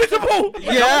 Yeah. to I'm go to the- invisible.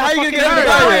 Yeah, how you gonna get on the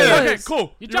barrier. barrier? Okay,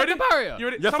 cool. You jumped ready? the barrier. You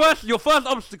ready? Your first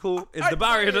obstacle is the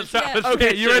barrier that's Yeah. trapped.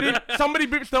 Okay, you ready? Somebody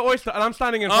beeps their oyster and I'm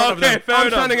standing in front of Okay, them. fair I'm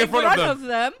enough. standing in front of them.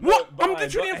 them. What? I'm Behind,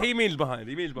 literally in but front. He means behind.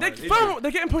 He means behind.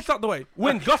 They're getting pushed out the way.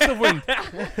 Wind, gust of wind.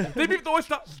 They beep the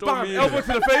oyster, bam, Stormy elbow to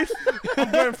the face.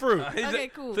 I'm going through. Okay,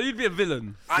 cool. So you'd be a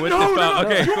villain. I with no, this no, belt. no.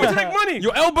 Okay, You cool. want to make money?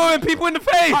 You're elbowing people in the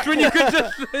face when you could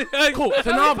just. Cool. So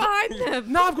Go now behind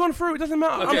them. I've gone through. It doesn't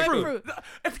matter. Okay, I'm cool. through.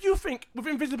 If you think with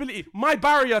invisibility, my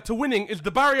barrier to winning is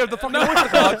the barrier of the fucking oyster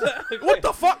cards, what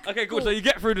the fuck? Okay, cool. So you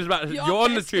get through this match. You're You're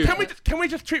on the pissed. tube. Can we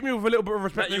just treat me with a little bit of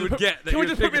respect? That you and would put- get, that Can we you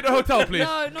just would put me at the hotel, please?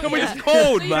 No, not Can we yet. just It's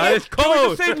cold, So you man. get- It's Can we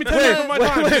cold. just save me 10 minutes of my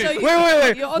time, So please? you-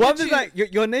 Wait. You're on One the is tube. like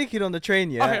you're naked on the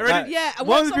train, yeah. Okay, ready? Like, Yeah, and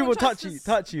one when of the people someone tries touch you, to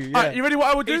touch you. Alright, Yeah. you ready? What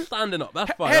I would do? He's standing up.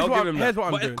 That's fine. Here's I'll what give him here's that. what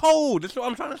I'm But doing. it's cold. That's what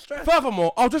I'm trying to stress.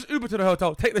 Furthermore, I'll just Uber to the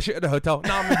hotel, take the shit at the hotel.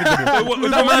 Now I'm invisible. What,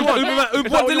 Is that what you want? Uberman, Is that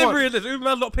what what you delivery want? is this?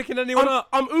 Uberman's not picking anyone up.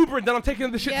 I'm Ubering, then I'm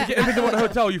taking the shit Yeah. to get invisible at the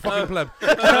hotel, you fucking pleb.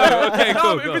 Okay, Now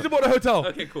cool. I'm invisible at the hotel.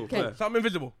 Okay, cool. Okay. fair. So I'm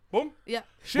invisible. Boom. Yeah.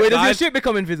 Shit. Wait, does your Guys- shit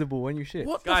become invisible when you shit?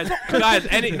 What the Guys, fuck? guys,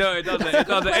 any no, it doesn't. It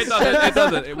doesn't. It doesn't. It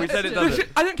doesn't. We said it This doesn't. shit,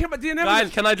 I don't care about DNA. Guys,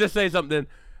 can I just say something?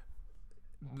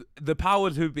 The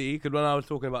powers who be, because when I was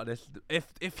talking about this,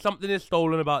 if something is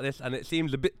stolen about this and it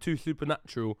seems a bit too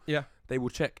supernatural, Yeah. they will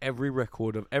check every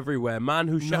record of everywhere. Man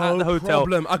who shot at the No hotel.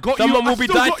 problem. I got Someone you. will be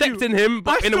dissecting him,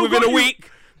 but I still within got a you. week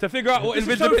to figure out what This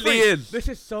is so invisibility free. is. This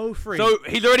is so free. So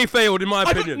he's already failed, in my I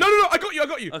got, opinion. no, I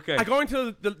got you. Okay. I go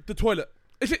into the toilet.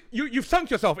 Is it you've sunk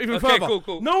yourself even Okay, further.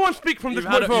 cool. No one speak from this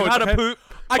You've had, point forward. you've had okay? a poop.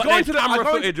 I but go there's into the camera I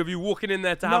go footage of you walking in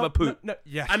there to no, have a poop, No,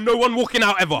 yes. and no one walking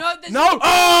out ever. No. there's No.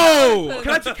 Oh!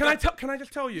 Can I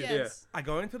just tell you? Yes. I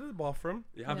go into the bathroom.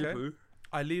 You have Okay. your poo.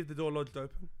 I leave the door lodged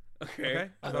open. Okay. Okay.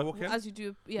 As I walk in. As you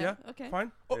do. Yeah. Okay.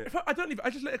 Fine. Oh, Yeah. if I don't leave it. I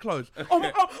just let it close.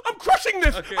 I'm crushing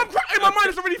this. Okay. My mind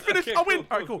is already finished. Okay, I win. cool,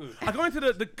 All right, cool. cool. I go into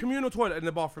the communal toilet in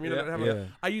the bathroom. You know, Yeah. they have Yeah.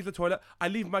 I use the toilet. I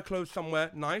leave my clothes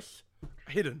somewhere nice,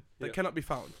 hidden, that Yeah. cannot be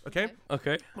found. Okay.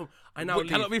 Okay. I now What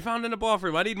leave. cannot be found in the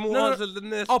bathroom. I need more No, no, answers than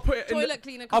this. I'll put it in the, Toilet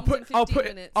cleaner I'll comes in put. I'll 15 put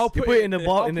it. minutes. I'll You put put it it in the I'll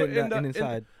bar in put it in the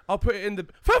inside. I'll put it in the.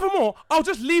 Furthermore, I'll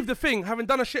just leave the thing, having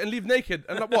done a shit and leave naked.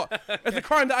 And like what? It's a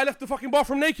crime that I left the fucking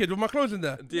bathroom naked with my clothes in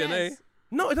there. DNA. Yes.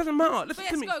 No, it doesn't matter. Listen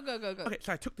But to yes, me. go. Okay,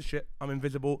 so I took the shit. I'm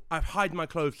invisible. I've hide my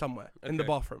clothes somewhere in the Okay.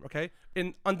 bathroom. Okay,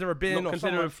 in under a bin Not or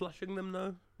considering somewhere. flushing them,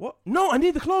 though. What? No, I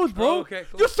need the clothes, bro. Oh, okay,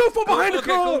 cool. You're so far behind the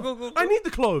Okay, cool, clothes. cool. I need the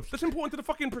clothes. That's important to the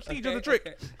fucking prestige of the trick.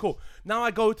 Okay. Cool. Now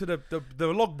I go to the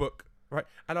logbook, right?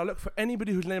 And I look for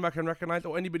anybody whose name I can recognize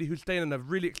or anybody who's staying in a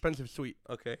really expensive suite,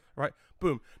 Okay. right?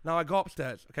 Boom. Now I go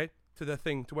upstairs, okay, to their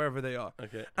thing, to wherever they are.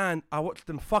 Okay. And I watch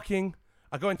them fucking.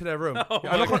 I go into their room. Oh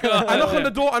I knock my on, I knock on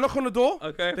the door. I knock on the door.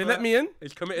 Okay. They let me in.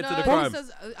 He's committed No, to the he crime. says,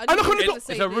 I knock on the door. It's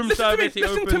a room Listen to me. service. He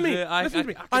Listen to opens me. it. Listen to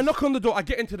me. I knock on the door. I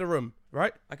get into the room,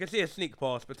 right? I can see a sneak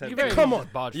past You potentially. very Come much on.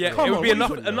 just barge Yeah, through it Come would on, be what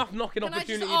are you enough talking knocking Can I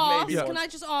just opportunities ask? maybe. Can I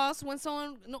just ask when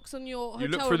someone knocks on your You hotel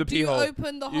look through the do you pee-hole.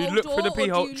 open the whole You look door through the or do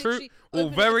pee-hole. you True literally or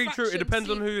open very a true. It fraction, depends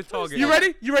on see who you're who's targeting. You there?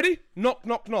 ready? You ready? Knock,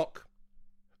 knock, knock.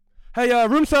 Hey,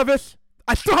 room service.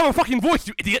 I still have a fucking voice,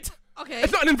 you idiot. Okay.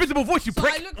 It's not an invisible voice, you So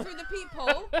prick. I look through the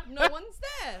peephole. No one's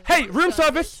there. Hey, room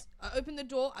service. I open the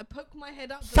door. I poke my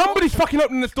head out. Somebody's fucking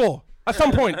opening this door at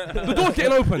some point. The door's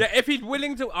getting open. Yeah, if he's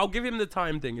willing to, I'll give him the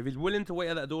time thing. If he's willing to wait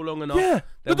at that door long enough, Yeah,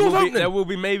 there the door's will be, opening. there will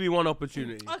be maybe one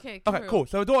opportunity. Okay. Okay, cool.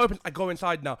 So the door opens. I go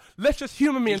inside now. Let's just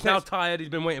humor me He's and say, now tired. He's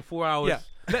been waiting 4 hours. yeah.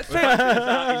 Let's say,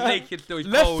 He's naked still. He's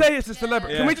let's cold. say it's a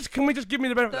celebrity. Yeah. Can we just give me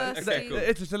the benefit? Thirsty. cool.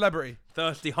 It's a celebrity.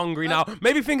 Thirsty, hungry now.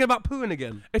 Maybe thinking about pooing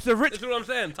again. It's a rich. That's what I'm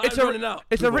saying. Time's It's a running out.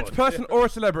 it's a rich person or a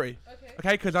celebrity. Okay.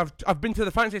 Okay, because I've been to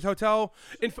the fanciest hotel.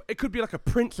 It could be like a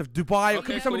prince of Dubai. It could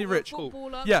Okay, be somebody cool. rich.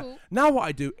 Footballer, Yeah. cool. Now what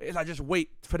I do is I just wait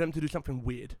for them to do something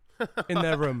weird in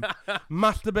their room,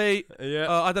 masturbate.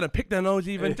 Yeah. I don't know, pick their nose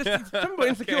even. Just something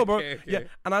insecure, Okay, bro. okay, okay. Yeah.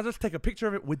 And I just take a picture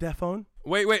of it with their phone.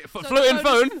 Wait. So Floating the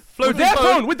phone. phone is- Floating With their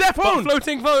phone. With their But phone.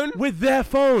 floating phone. With their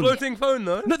phone. Floating phone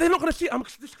though. No, they're not gonna see it. I'm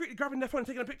discreetly grabbing their phone and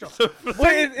taking a picture.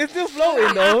 Wait, it's still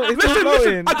floating though. It's still listen,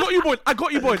 floating. I got you boys. I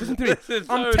got you boys. Listen to me. This is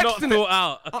I'm so not texting it. thought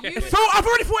out. Okay. You would- So I've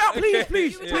already thought out. Please, Okay.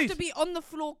 please, You would please. have to be on the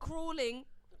floor crawling.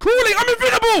 Crawling. I'm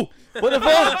invisible. But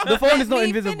the phone is not me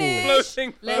invisible. finish.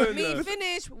 Floating Let phone, me though.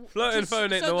 finish. Floating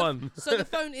phone ain't the one. So the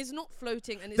phone is not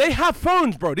floating, and it's They have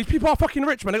phones, bro. These people are fucking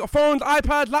rich, man. They got phones,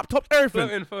 iPads, laptops, everything.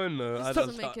 Floating phone though. This I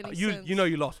doesn't don't- make any You sense. know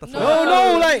you lost. That's No. why.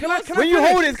 No, like Can I when you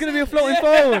finish? hold it, it's gonna be a floating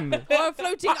phone. or a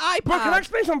floating iPad. Bro, can I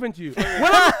explain something to you? When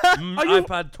I'm, are you,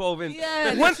 iPad 12 inch.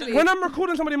 Yeah, literally. when I'm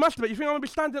recording somebody masturbate, you think I'm gonna be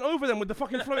standing over them with the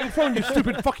fucking floating phone? You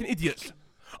stupid fucking idiots.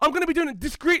 I'm gonna be doing it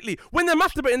discreetly. When they're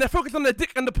masturbating, they're focused on their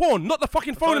dick and the porn, not the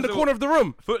fucking phone in the First of corner of the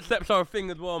room. Footsteps are a thing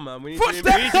as well, man. We need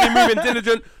Footsteps? to be moving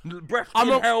diligent. Breath I'm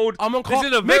being on, held. I'm on This call.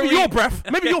 is a Maybe very- your breath.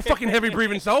 Maybe your fucking heavy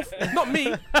breathing self. Not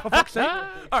me, for fuck's sake.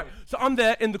 Alright, so I'm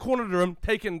there in the corner of the room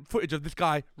taking footage of this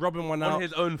guy robbing one out. on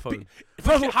his own phone.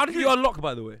 First of all, How did you unlock,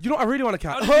 by the way? you know what I really want to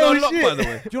How catch? did you Holy unlock, by shit. the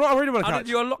way? Do you know what I really want to How catch?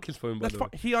 did you unlock his phone, by That's the way?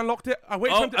 he unlocked it. I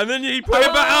waited for Oh, him to. and then he put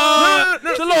it back. No, no,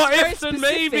 no, It's a no, lot of very ifs and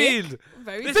specific. maybes.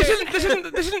 Very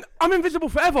This isn't. I'm invisible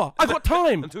forever. I got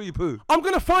time. Until you poo. I'm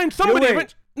gonna find somebody.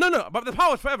 wait. No, but the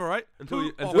power's forever, right? Until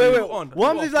you. Oh, Until Wait, you wait. on.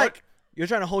 What Go is on, like you're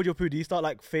trying to hold your poo? Do you start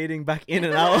like fading back in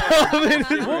and out?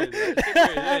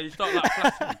 Yeah, you start like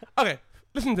flashing. Okay,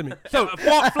 listen to me. So A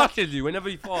fart flashes you whenever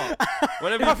you fart.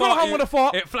 Whenever if you I feel like fart, I'm gonna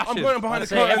fart, it flashes. I'm going behind the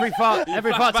Say curtain.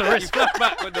 every fart's a risk. You flash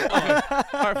back with the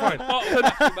fart. Alright, fine. Fart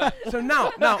flashes back. So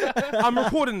now, I'm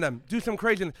recording them. Do some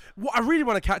crazy. What I really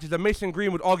want to catch is a Mason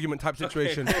Greenwood argument type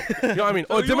situation. You know what I mean?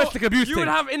 Or So domestic abuse You thing.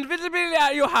 would have invisibility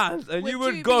out of your hands, and With you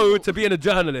would two go people. to being a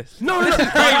journalist. No, listen.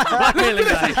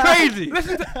 This is crazy.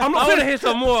 Listen, I'm I not want to finished. hear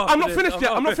some more. I'm not after finished this.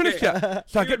 yet. I'm not finished yet.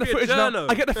 So I You get the would be a footage now.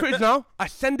 journo. I get the footage now. I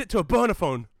send it to a burner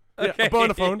phone. Yeah, Okay. a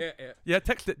burner phone. Yeah, yeah. Yeah,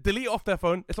 text it. Delete it off their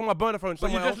phone. It's on my burner phone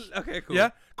But you somewhere just else. okay, cool. Yeah,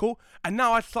 cool. And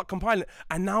now I start compiling it.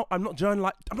 And now I'm not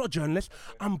a journalist.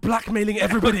 I'm blackmailing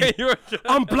everybody. You're a journo.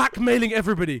 I'm blackmailing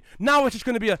everybody. Now it's just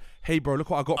gonna be a, hey bro,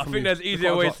 look what I got I from think you. there's Look easier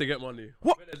what I ways got." to get money.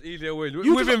 What? I think there's easier ways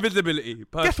You with just- invisibility. Guess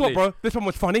Personally. what, bro? This one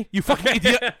was funny. You fucking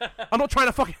idiot. I'm not trying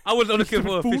to fucking. I was looking for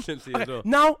Stupid fool. efficiency as Okay, well.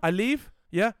 now I leave.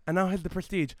 Yeah, and now here's the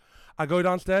prestige. I go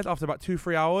downstairs after about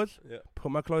 2-3 hours. Yeah.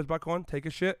 Put my clothes back on. Take a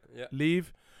shit. Yeah.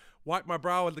 Leave. Wipe my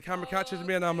brow as the camera catches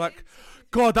me, and I'm like,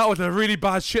 God, that was a really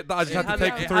bad shit that I just had to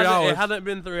take for 3 hours. It hasn't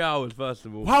been 3 hours, first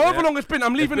of all. However yeah? long it's been,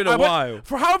 I'm leaving. been a I went- while.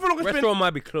 For however long it's been, Restaurant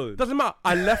might be closed. doesn't matter.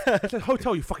 I left. It's a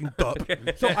hotel, you fucking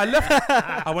derp. So I left.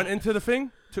 I went into the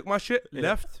thing, took my shit,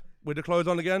 left with the clothes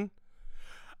on again,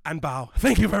 and bow.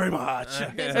 Thank you very much.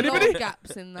 There's a lot Anybody? of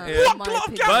gaps in that. Yeah. in What? my A lot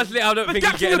of opinion. gaps? Firstly, I don't There's think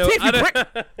gaps you're in getting your no. teeth,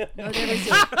 you prick. No, there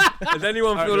isn't. Does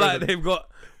anyone Alright, feel there like isn't. they've got?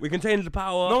 We can change the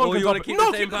power, No one or can you want to top keep it.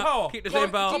 No, the same keep the power. Keep the Go same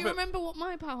on, power. Do you remember what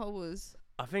my power was?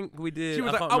 I think we did. She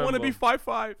was like, can't I want to be remember.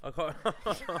 5'5". I can't.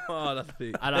 Oh, that's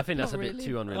deep. And I think that's Not a bit really.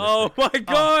 too unrealistic. Oh my Oh,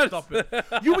 god! stop it.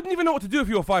 You wouldn't even know what to do if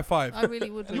you were 5'5". I really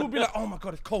wouldn't. You would be like, oh my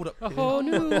god, it's cold up. A whole Oh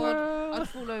new my God, world. I'd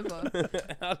fall over.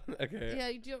 Okay. Yeah,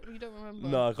 you don't remember.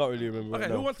 No, I can't really remember. Okay,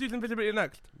 no. who wants to use invisibility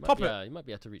next? Might- Top yeah, it. you might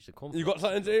be able to reach the comfort. You got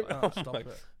something, James? Oh, stop it.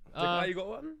 You got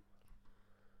one?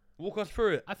 Walk us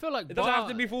through it. I feel like It doesn't have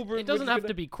to be bar- foolproof. It doesn't have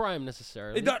to be crime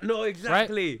necessarily. It don't. No,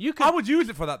 exactly. You I could. would use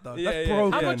it for that though. Yeah, That's yeah.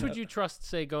 broken. How much would you trust,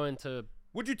 say, going to?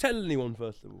 Would you tell anyone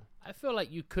first of all? I feel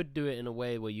like you could do it in a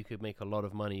way where you could make a lot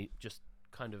of money just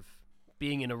kind of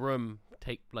being in a room,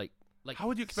 take like How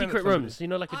would you explain it to secret somebody? rooms, you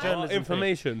know, like a journalism thing.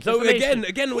 Information. So Information.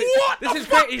 again, What this the is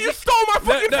fuck? great. You stole my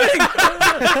fucking thing.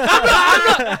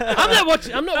 I'm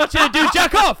not watching a dude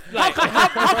jack off. Like, How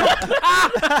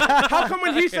come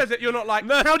when he says it, you're not like,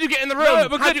 how do you get in the room? No,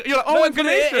 because You're like, oh, because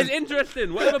information. it's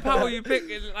interesting. Whatever power you pick,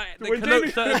 is like they When connote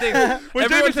Jamie- certain things. when Everyone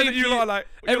Jamie says it, seems you to lot use- are like,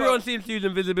 you're Everyone like- seems to use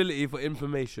invisibility for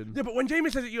information. Yeah, but when Jamie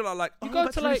says it, you're like, you oh, go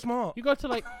that's to really like smart. you go to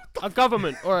like a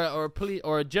government or a police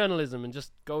or a journalism and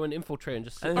just go and infiltrate and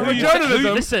just sit And there who and you-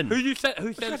 journalism. Listen. Who you said? Who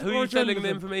What's said? that Who for you selling the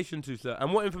journalism? information to, sir?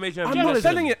 And what information? I'm have not you journalism.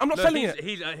 selling it. I'm not No, selling he's- it.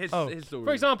 He's his Oh. story.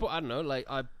 For example, I don't know, like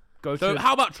I go So to.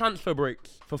 how about transfer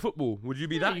breaks for football? Would you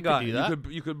be Yeah, that you could guy? do that.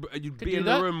 You'd could be do in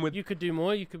that. the room with. You could do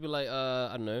more. You could be like, I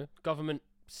don't know, government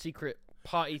secret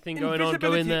party thing going on.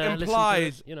 Go in Invisibility there, listen to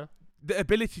implies- it, you know. The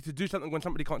ability to do something when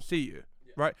somebody can't see you,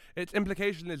 right? Its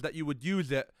implication is that you would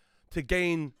use it to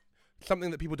gain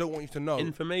something that people don't want you to know.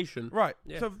 Information. Right.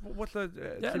 Yeah. So what's the?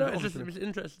 Yeah, no, it's just it's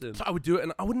interesting. So I would do it,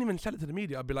 and I wouldn't even sell it to the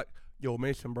media. I'd be like, "Yo,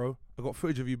 Mason, bro, I got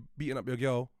footage of you beating up your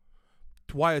girl.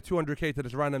 Wire 200k to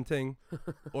this random thing,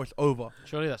 or it's over."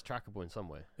 Surely that's trackable in some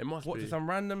way. It must What be to some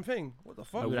random thing? What the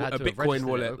fuck? would have a had to have Bitcoin registered it,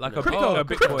 wallet, open like it. a Crypto, a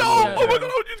crypto. Bitcoin Oh wallet. my god,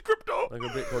 I would use crypto. Like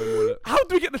a Bitcoin wallet. How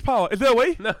do we get this power? Is there a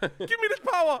way? No. Give me this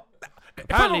power.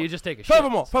 Apparently, you just take a shit.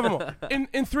 Furthermore,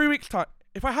 in 3 weeks' time,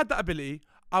 if I had that ability,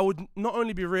 I would not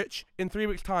only be rich. In 3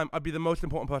 weeks' time, I'd be the most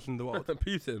important person in the world.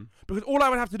 Putin. Because all I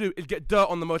would have to do is get dirt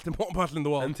on the most important person in the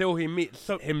world. Until he meets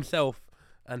himself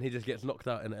and he just gets knocked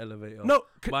out in an elevator. No.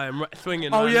 By him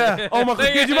swinging. Oh man. yeah. Oh my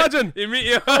god. Can you imagine? You meet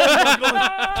you.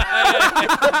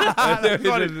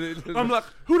 I'm like,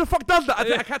 who the fuck does that?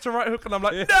 I catch a right hook and I'm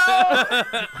like, no.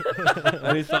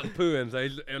 And he starts pooing, so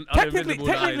he's Technically- uninvisible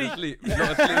now, he's asleep. He's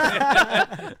not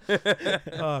asleep.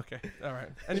 Oh, okay. All right.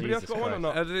 Anybody else Jesus got one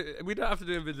or Christ. not? We don't have to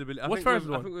do invisibility. What's I first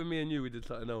think with, I one? think with me and you, we did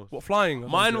something else. What, flying? or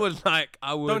Mine something? was like,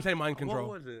 I would. Don't say mind control.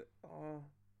 What was it?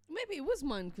 Maybe it was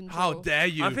mind control. How dare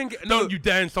you? I think Don't you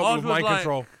dare insult me ours with was mind like-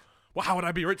 control. Well, how would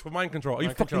I be rich with mind control? Are you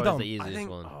Mind fucking control dumb? is the I easiest think-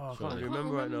 one. oh, I can't surely.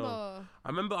 remember right now. I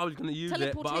remember I was gonna use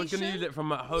it, but I was gonna use it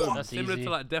from at home, That's similar easy. to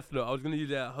like Death Note. I was gonna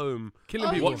use it at home, Killing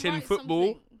Oh, people. you watching write football.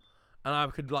 something. and I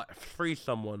could like freeze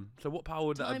someone. So what power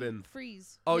would that have Time been?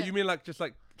 freeze. Oh, Yeah. you mean like just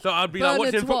like So I'd be Bernard's like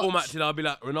watching football watch. matches. I'd be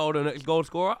like Ronaldo next goal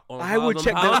scorer. On I would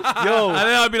check £1,000. the yo. And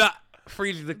then I'd be like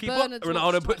freezes the keeper. Bernard's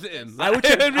Ronaldo watch puts like it in. this. I would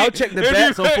check. I'll check the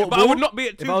bets on But I football. would not be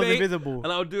at if too I was big, invisible.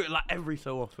 and I would do it like every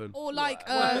so often. Or like What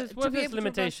to if be there's able to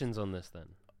limitations on this then?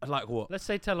 Like what? Let's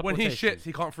say when teleportation. he shits,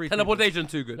 he can't freeze. people. Teleportation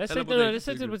too good. Let's say Teleportation let's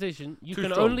say too good. teleportation. You Too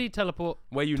can strong. only teleport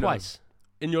Where you know. twice.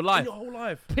 In your In life. your whole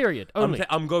life. Period. I'm, Only.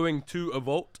 I'm going to a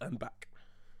vault and back.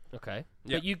 Okay.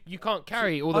 Yeah. But you can't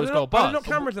carry all Are those there gold not- are there bars.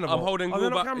 not cameras in a I'm vault? holding Are there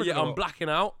not wheelbarrow. cameras Yeah, in a I'm vault? blacking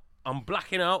out. I'm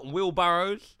blacking out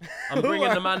wheelbarrows. I'm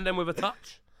bringing the man then with a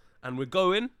touch, and we're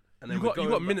going. And then You we're got going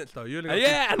back. minutes though. You only got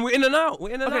Yeah, and we're in and out. We're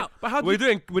in and Okay, out. but how do We're you-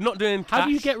 doing. We're not doing. How do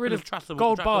you cash, get rid because of trackable-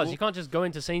 gold bars? trackable. You can't just go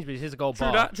into Sainsbury's. Here's a gold True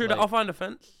bar. that. True that. Like- I'll find a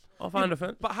fence. I'll find a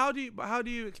fence. But how do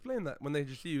you explain that when they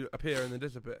just see you appear and then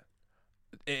disappear?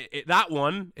 That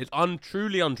one is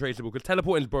truly untraceable because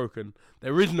teleporting is broken.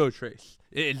 There is no trace.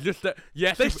 It is just that.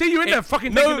 Yes, They see you in there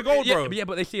fucking taking the gold, yeah, bro. Yeah,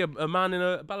 but they see a man in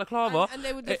a balaclava. And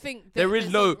they would it- think that there is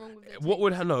there's no. something wrong with their What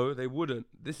would tapes. no? They wouldn't.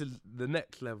 This is the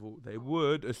next level. They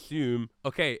would assume.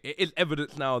 Okay, it is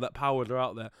evidence now that powers are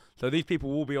out there. So these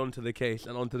people will be onto the case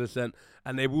and onto the scent,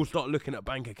 and they will start looking at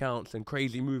bank accounts and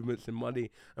crazy movements in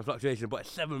money and fluctuation. But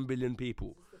it's 7 billion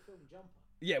people.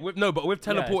 Yeah, but with Yeah, it's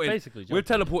teleporting, basically with jumping.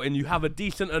 teleporting, you have a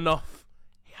decent enough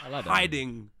I like that.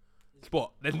 hiding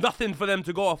spot. There's nothing for them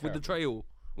to go off with the trail.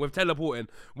 With teleporting,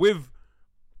 with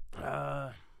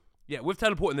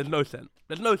teleporting, there's no scent.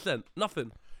 There's no scent.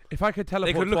 Nothing. If I could They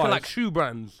teleport could look twice, at like shoe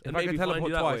brands. if and I could maybe find teleport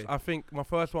you that twice, way. I think my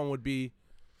first one would be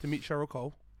to meet Cheryl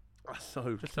Cole,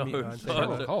 So Just to meet her and say Oh,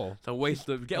 hello. Cole. it's a waste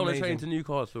of get on a train Amazing. to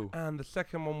Newcastle. and the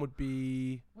second one would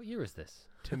be What year is this?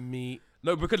 to meet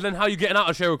No, because then how you getting out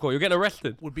of Sherrill? You're getting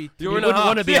arrested. would be to You're meet in a wouldn't house.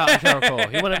 want to be out of Cheryl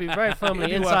Cole. You want to be very firmly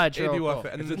It'd be inside it'd be Cheryl worth Cole.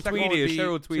 it. And It's then a the second one Tweedy, would it's be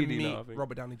Cheryl to Tweedy meet now, I think.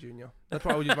 Robert Downey Jr. That's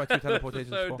what I would use my two teleportations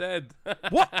so for. dead.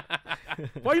 Why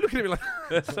are you looking at me like?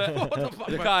 what the fuck?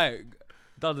 The man? guy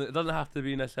doesn't have to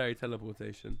be necessarily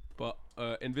teleportation, but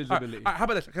invisibility. Alright, how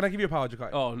about this? Can I give you a power, Jakai?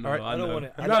 Oh no, Alright, I don't know. want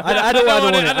it. You I don't don't have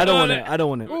want to- it. I don't want it. I don't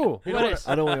want it. Ooh, You what don't about want this?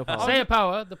 I don't want your power. Say a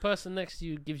power. The person next to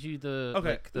you gives you the. Okay,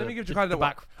 like, the, let me give the, Jakai the that one.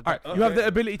 back. Alright, you have the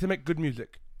ability to make good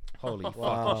music. Holy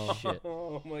Wow. fucking shit!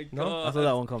 Oh my god. No? I saw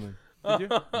that one coming. Did you?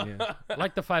 Yeah.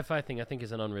 Like the 5-5 thing, I think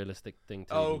is an unrealistic thing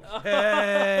to.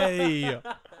 Okay.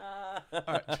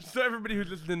 Alright, just so everybody who's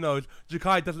listening knows,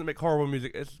 Jakai doesn't make horrible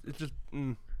music. It's just.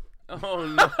 Oh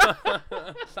no.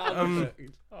 Sound effect.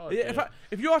 Oh, Yeah, dear.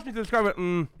 if you ask me to describe it,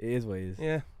 It is what it is.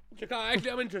 yeah. Jakai,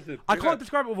 actually, I'm interested. I Jakai, can't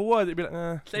describe it with a word. It'd be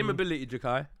like, Same ability,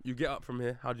 Jakai. You get up from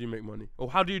here. How do you make money, or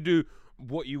how do you do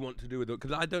what you want to do with it?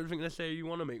 Because I don't think necessarily you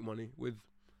want to make money with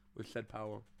said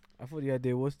power. I thought the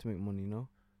idea was to make money, no?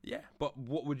 Yeah, but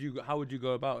what would you? How would you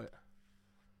go about it?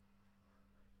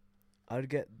 I'd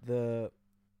get the.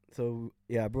 So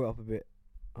yeah, I brought it up a bit.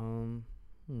 I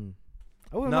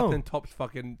wouldn't nothing know. tops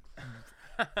fucking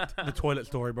the toilet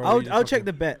story, bro. I'll check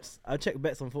the bets. I'll check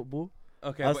bets on football.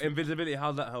 Okay, I'll but s- invisibility.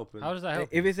 How's that helping? How does that help?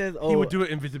 If it says, He would do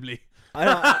it invisibly.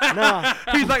 nah,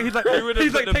 he's like would've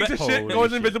put the takes bet- a shit, Holy goes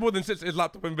shit. invisible, then sits his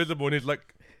laptop invisible, and he's like,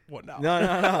 what now?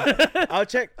 no. I'll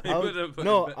check. He would've put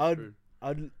No, the bet I'll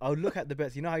through. I'll look at the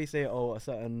bets. You know how you say, oh, a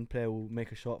certain player will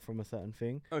make a shot from a certain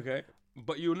thing. Okay,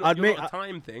 but you're I'd not make- a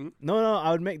time thing. No,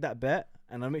 I would make that bet,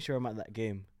 and I'll make sure I'm at that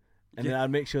game, and then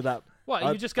I'd make sure that. What, are you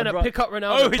I'd- just I'd gonna run- pick up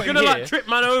Ronaldo? Oh, and he's put him gonna here? like trip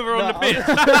man over on the No, pitch.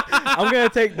 I'm gonna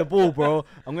take the ball, bro.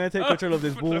 I'm gonna take control of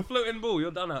this The ball. floating ball.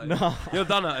 You're done at it. No. You're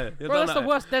done at it. You're Bro, done that's at the it.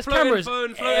 worst. There's Floating cameras.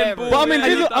 phone, floating ball. But I'm Yeah,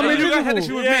 invisible- you're done I'm at it. You guys had invisible.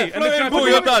 issue with Yeah, me, and floating this guy ball. put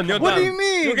You're me- done. You're What done. do you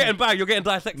mean? You're getting bagged. You're getting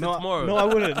dissected No, tomorrow. no, I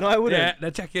wouldn't. No, I wouldn't. Yeah,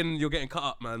 they're checking. You're getting cut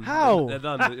up, man. How? They're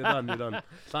done. You're done. You're done.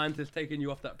 Scientists taking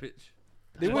you off that pitch.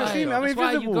 They That's won't why- see me. I'm that's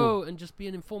why you invisible. go and just be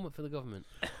an informant for the government.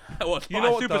 What? You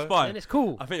know what, super though? spy. And it's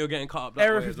cool. I think you're getting cut up. That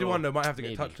Area way as 51 well. though might have to get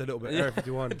Maybe. touched a little bit. Yeah. Area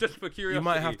 51. Just for curiosity. You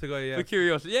might have to go, yeah. For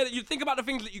curiosity. Yeah, you think about the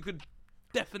things that you could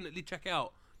definitely check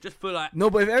out. Just for like, No,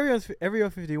 but if Area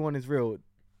 51 is real,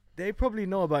 they probably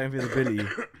know about invisibility.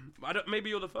 maybe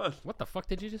you're the first. What the fuck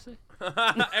did you just say?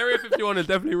 Area 51 is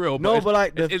definitely real. No, it's- but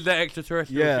like the is there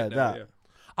extraterrestrial? Yeah, shit there? that.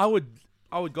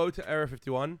 I would go to Area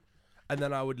 51, and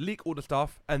then I would leak all the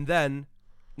stuff, and then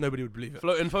nobody would believe it.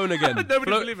 Floating phone again.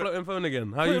 Nobody believe it. Floating phone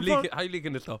again. How Floating you phone- leak it? How you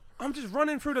leaking this stuff? I'm just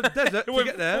running through the desert to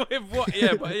get there. With what?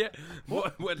 Yeah, but yeah.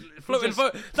 What, floating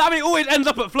phone. Sammy always ends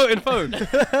up at floating phone. No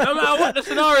matter what the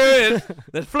scenario is,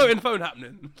 there's floating phone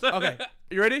happening. So- Okay,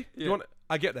 you ready? Yeah. You want?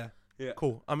 I get there. Yeah.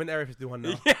 Cool. I'm in Area 51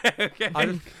 now. Yeah.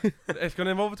 Okay. It's gonna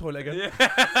involve a toilet again. Yeah.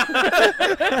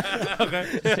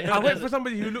 Okay. I wait for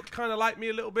somebody who looks kind of like me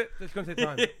a little bit. It's gonna take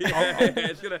time.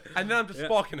 It's gonna. And then I'm just Yeah.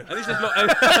 sparking it. At least it's not.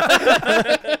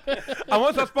 And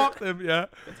once I spark them, yeah,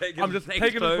 Take I'm his- just take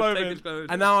taking his the clothes, phone take in, his clothes.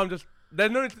 and now I'm just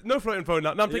there's no floating phone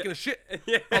now. Now I'm Yeah. taking a shit.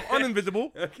 Yeah. I'm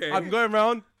uninvisible. Okay. I'm going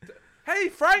around. Hey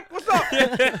Frank, what's up?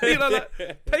 You know,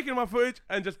 like, taking my footage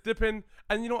and just dipping.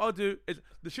 And you know what I'll do is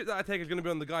the shit that I take is gonna be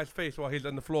on the guy's face while he's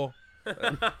on the floor.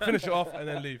 Finish it off and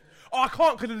then leave. Oh, I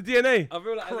can't because of the DNA. I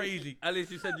feel like Crazy. At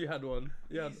least you said you had one.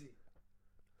 Yeah.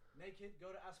 Naked, go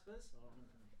to Asper's.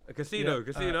 A casino. Yeah.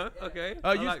 Casino. Okay.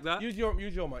 I Use, like that. Use your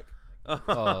mic.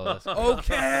 Oh, that's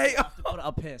Okay. Put it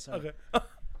up here. Sorry.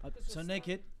 Okay. So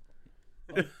naked.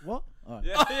 Oh, what? All right.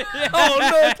 Yeah. Yeah. Oh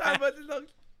no, time but it's not-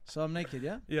 So I'm naked.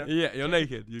 Yeah. Yeah. Yeah. You're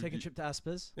naked. Take a trip to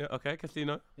Asper's. Okay.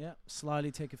 Casino. Yeah.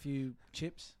 Slyly take a few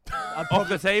chips. Off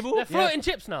the table. They're floating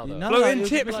chips now, though. No, Floating it would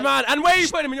chips, be like man. And where you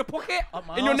put them in your pocket? up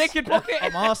my In your arse. naked pocket?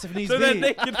 Up my ass if needs So they're be.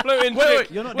 naked floating Wait,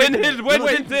 chips. You're not When naked. his went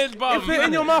You're not into his bum. If they're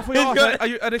in your mouth or your He's arse,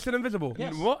 got- are they still invisible?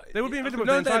 Yes. What? They would be invisible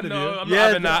No, if they're inside no, of you. I'm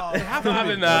Yeah, not having they- that. they have to Not be.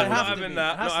 having They that. have Not to having be.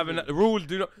 that. It has Not to having be. that. The rules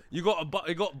do not. You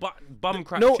got bum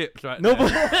crack No, chips right no, there.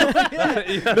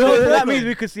 but no, that means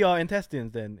we could see our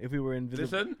intestines then if we were invisible.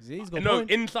 Listen. See, he's got a No,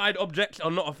 point. inside objects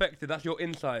are not affected. That's your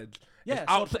insides. Yeah,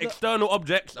 It's so- external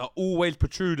objects are always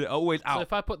protruded, are always So out.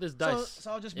 if I put this So, dice,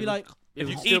 so I'll just be it like, If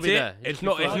you it'll still eat be it, there. it's It'll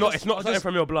not. be It's fine. not. It's not I'll something just-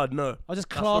 from your blood. No. I'll just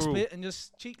That's the clasp rule. it and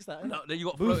just cheeks that. No, then you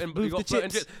got Boof- floating. boof You got the floating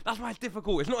chips. chips. That's why it's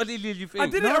difficult. It's not as easy as you think. I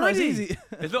did it No, no, it's already. easy.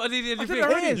 It's not as easy as you did it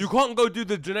think. already. You can't go do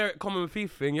the generic common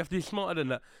thief thing. You have to be smarter than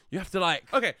that. You have to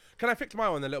like. Okay, can I fix my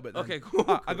one a little bit then? Okay,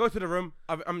 cool. I go to the room.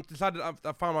 I'm decided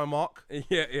I've found my mark.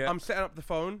 Yeah, yeah. I'm setting up the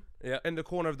phone Yeah. in the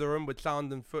corner of the room with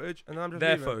sound and footage, and then I'm just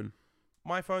Their leaving. phone.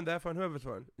 My phone, their phone, whoever's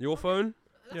phone. Your phone.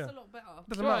 That's Yeah. a lot better.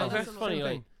 Doesn't Right, matter. that's Same funny. thing.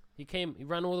 Like, he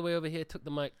ran all the way over here, took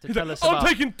the mic to He's tell like, us I'm about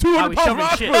taking how 200 he's pounds shoving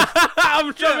from chips. Asper's.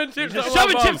 I'm shoving chips. He's up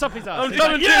shoving my chips bum. up his ass. I'm He's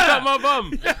shoving like, chips yeah. up my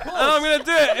bum. And I'm gonna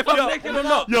do it if I'm naked or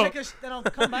not. Yo. Then I'll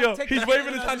come back. Yo, take he's the-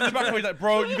 waving his hands in the back. He's like,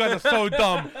 bro, you guys are so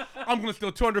dumb. I'm gonna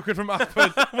steal 200 quid from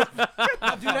Asper's.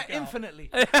 I'll do that infinitely.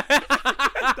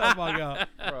 Oh my god.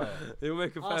 Bro, You'll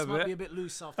make a fair Arse might be a bit. bit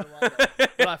loose after a while.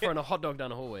 like throwing a hot dog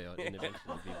down a hallway in eventually.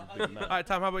 Be mad. All right,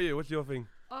 Tam, how about you? What's your thing?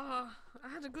 I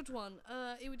had a good one.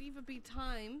 It would either be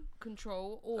time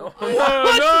control or No. You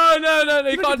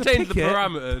You can't get to change the pick it.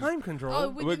 parameters. oh, Time control.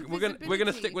 with We're gonna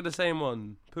invisibility. stick with the same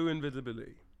one. Poo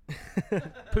invisibility.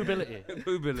 Poobility.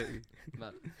 Poobility.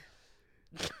 Man.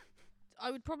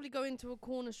 I would probably go into a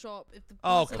corner shop if the.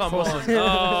 Oh, person come was on. trying-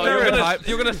 Oh,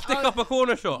 you're gonna stick Oh. up a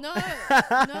corner shop. No,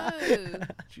 no.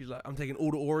 She's like, I'm taking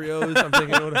all the Oreos. I'm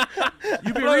taking all the.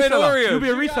 You be a Floating reseller. Oreos. You be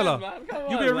a You guys, reseller. man, come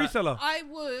You on, be a man. reseller. I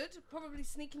would probably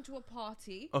sneak into a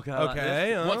party. Okay. I like Okay,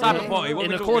 this. What alright. type of party? What In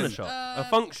we a talking? corner shop. A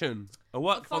function. A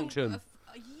work function.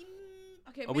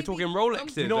 Okay, Are we maybe talking I'm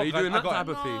Rolexes? You know Are what, you guys, doing I that got type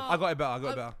it. of thing? No. I got it better. I got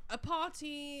it better. A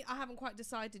party. I haven't quite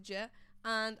decided yet,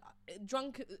 and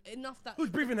drunk enough that Who's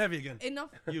breathing heavy again? enough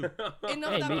You. enough Hey,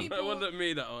 that me. That people wasn't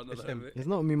me. That one. It's him. It's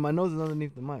not me. My nose is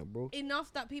underneath the mic, bro.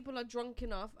 enough that people are drunk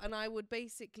enough, and I would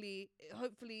basically,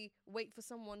 hopefully, wait for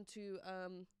someone to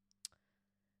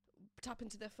tap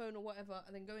into their phone or whatever,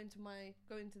 and then go into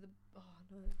the. Oh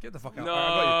no. Get the fuck out. No. Alright,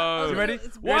 I got you. You You ready?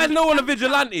 It's Why is no one a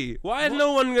vigilante? Why is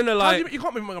no one gonna How do like? you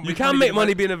can't make money. You can make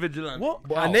money being a vigilante. What?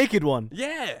 But a naked one.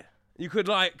 Yeah. You could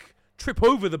like trip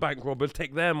over the bank robbers,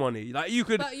 take their money. Like you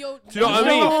could. But you're. Do you know what I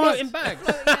mean? Floating bags.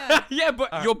 Yeah. Yeah,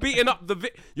 but you're beating up the.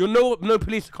 You're no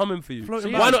police are coming for you.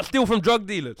 Floating Why bags. not steal from drug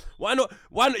dealers? Why not?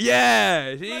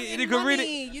 Yeah. Floating You could really.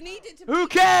 money. You need it to. Who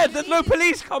be- cares? you There's need no it-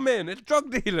 police coming. It's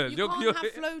drug dealers. You can't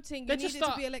have floating. They You need just it to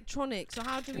start- be electronic. So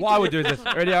how do we? What I do would do is this.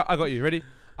 electronic? Ready? I got you. Ready?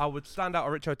 I would stand out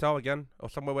a rich hotel again, or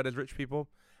somewhere where there's rich people,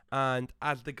 and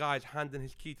as the guy's handing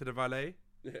his key to the valet,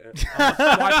 I'm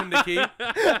swiping the key. I'm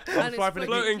And it's swiping the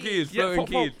key. Floating keys. Yeah, Floating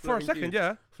for keys. a floating second, keys,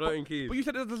 yeah. Floating keys. But you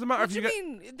said it doesn't matter What if do you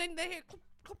you get. mean? Then they hear. Clop,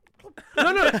 clop, clop.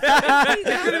 No, no.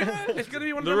 It's gonna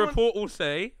be one of The them ones- report will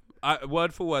say,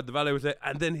 word for word, the valet will say,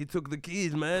 and then he took the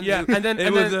keys, man. Yeah, It- and then- it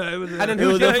and was then- a- it was a- and then It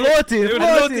was a floating, It was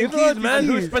floating, floating keys, man.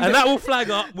 Who's spending- And that will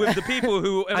flag up with the people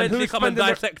who And eventually who's come and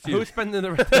spending dissect the, you. who's spending the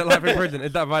rest of their life in prison?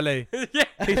 Is that valet?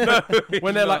 Yeah, no, he's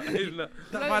When they're not, like- he's not.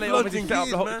 That Floating valet keys, obviously set up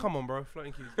the whole. man. Come on, bro.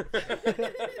 Floating keys.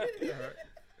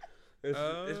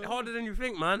 It's harder than you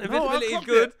think, man. No, Invisibility is clocked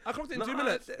good. it. I clocked it in No, 2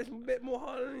 minutes. It's a bit more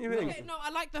harder than you think. Okay, no, I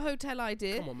like the hotel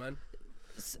idea. Come on, man.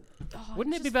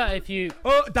 Wouldn't it be better if you?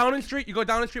 Oh, Downing Street. You go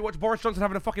Downing Street, watch Boris Johnson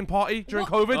having a fucking party during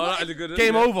What? COVID. Oh, that is a good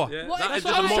Game isn't it? over. Yeah, What that if- is that's just a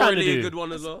what I was trying to morally a do. good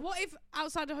one as well. What if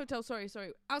outside a hotel? Sorry,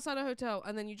 outside a hotel,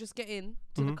 and then you just get in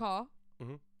to Mhm. the car Mhm.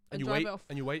 and And you drive wait. it off?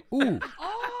 And you wait. Ooh,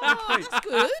 Oh, that's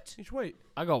good. You just wait.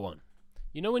 I got one.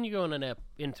 You know when you go on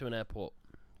into an airport,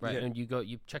 right? Yeah. And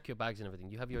you check your bags and everything.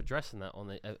 You have your address and that on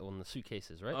the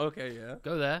suitcases, right? Okay, yeah.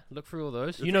 Go there, look through all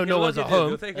those. You're You know taking no one's at luggages, home,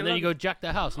 you're taking and then you go luggage. jack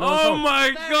their house. No one's Oh home.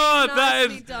 my Very god, that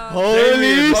nicely is. done. Holy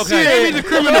Jamie, shit! okay. Jamie the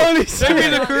criminal. Holy Jamie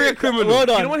shit! the career criminal. Well You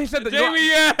done. know when he said that? Jamie,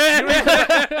 You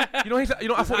yeah. know he said. You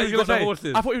know I thought how he you was got the gonna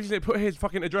say. horses. I thought he was gonna say put his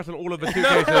fucking address on all of the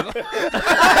suitcases.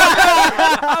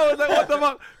 I was like, what the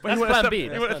fuck? But That's he went plan a step, B, he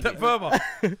that's went a plan step B. further.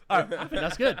 I think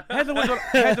that's good.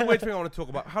 Here's a weird thing I want to talk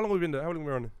about. How long have we been there? How long have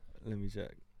we been on? Let me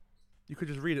check. You could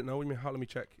just read it now. What do you mean? How? Let me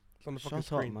check. It's on the fucking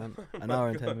Shut up, screen. man. An hour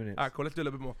and 10 minutes. Alright, cool. Let's do a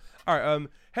little bit more. Alright,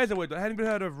 here's a weird one. Have you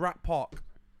heard of Rat Park?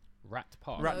 Rat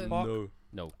Park. Rat No. Park? No.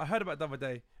 No. I heard about it the other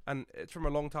day, and it's from a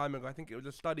long time ago. I think it was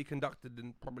a study conducted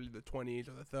in probably the 20s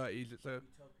or the 30s. It's a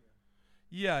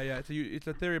yeah. It's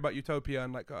a theory about utopia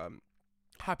and like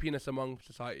happiness among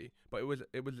society. But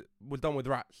it was done with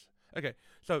rats. Okay,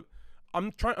 so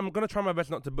I'm gonna try my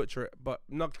best not to butcher it, but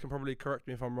Nugs can probably correct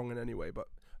me if I'm wrong in any way. But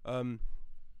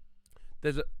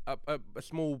there's a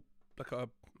small like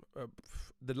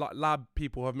the lab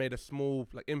people have made a small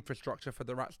like infrastructure for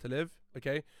the rats to live.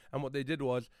 Okay, and what they did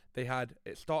was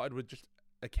it started with just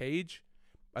a cage,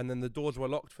 and then the doors were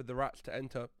locked for the rats to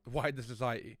enter wider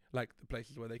society, like the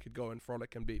places where they could go and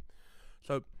frolic and be.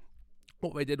 So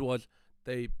what they did was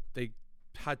they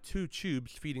had 2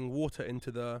 tubes feeding water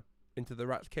into the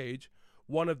rat's cage.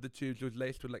 One of the tubes was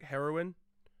laced with like heroin,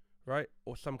 right,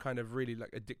 or some kind of really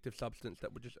like addictive substance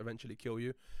that would just eventually kill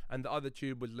you, and the other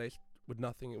tube was laced with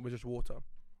nothing. It was just water.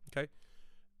 Okay,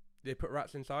 they put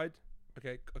rats inside.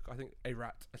 Okay, I think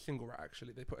a single rat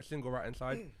actually. They put a single rat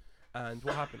inside, and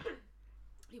what happened?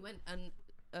 He went and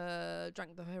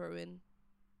drank the heroin.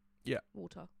 Yeah.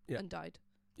 Water. Yeah. And died.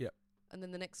 Yeah. And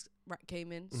then the next rat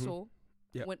came in, Mhm. saw,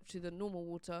 Yeah. went to the normal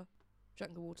water,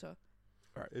 drank the water.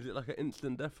 Is it like an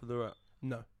instant death for the rat?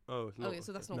 No. Oh, it's not. Okay,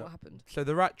 so that's not No. what happened. So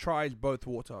the rat tries both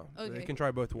water. They Okay. can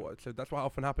try both water. So that's what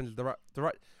often happens. Is the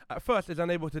rat at first is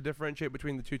unable to differentiate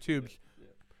between the 2 tubes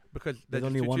because There's just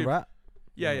only 2 one tubes. rat?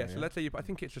 Yeah, Oh, yeah. So yeah. let's say I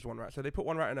think it's just one rat. So they put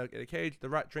one rat in a cage. The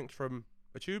rat drinks from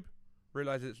a tube,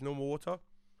 realizes it's normal water.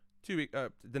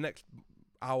 The next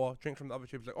hour, drinks from the other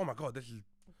tube. Like, oh my god, this is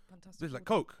Fantastic. like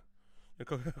water.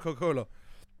 Coke, Coca-Cola.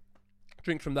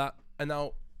 Drinks from that, and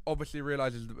now obviously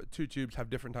realizes that 2 tubes have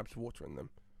different types of water in them.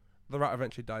 The rat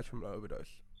eventually dies from an overdose,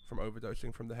 from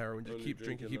overdosing from the heroin. Just Only keeps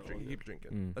drinking, drinking that one, keeps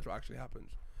drinking. Mm. That's what actually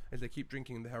happens. Is they keep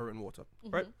drinking the heroin water.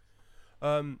 Mhm.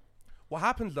 Right. What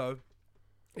happens though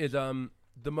is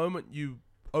the moment you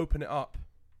open it up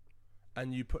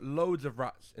and you put loads of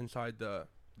rats inside the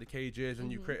cages,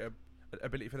 and you Mhm. create a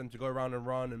ability for them to go around and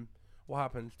run. And what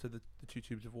happens to the 2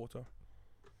 tubes of water?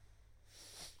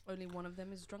 Only one of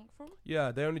them is drunk from.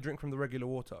 Yeah, they only drink from the regular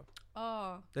water.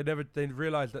 Oh, They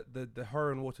realize that the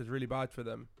heroin water is really bad for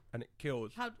them and it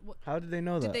kills. How did they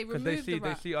know did that? they Because remove they the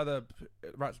rat? see other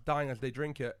rats dying as they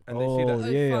drink it, and oh, they see that Oh,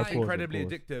 yeah, fine. of it's course, incredibly of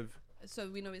course. addictive.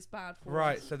 So we know it's bad for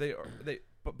Right. us. So they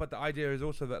but the idea is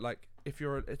also that like if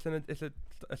you're it's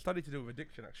a study to do with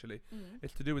addiction actually. Mm.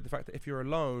 It's to do with the fact that if you're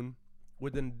alone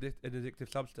with an addictive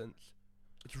substance,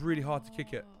 it's really hard to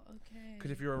kick it. Oh, okay. Because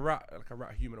if you're a rat, like a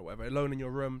rat human or whatever, alone in your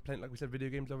room playing, like we said, video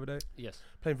games the other day, Yes.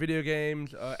 playing video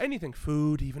games, anything,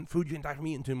 food, even food you can die from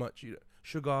eating too much,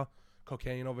 sugar,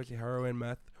 cocaine, obviously heroin,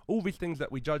 meth, all these things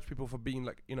that we judge people for being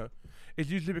like,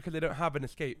 is usually because they don't have an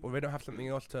escape or they don't have something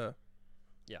else to.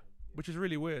 Yeah. Which is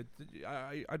really weird.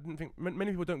 I didn't think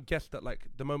many people don't guess that like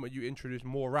the moment you introduce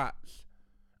more rats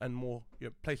and more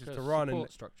places to run and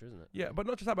support structure, isn't it? yeah, but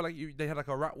not just that, but like they had like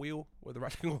a rat wheel where the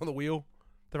rats can go on the wheel.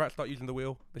 The rats start using the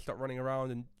wheel. They start running around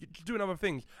and just doing other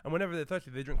things. And whenever they're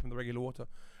thirsty, they drink from the regular water.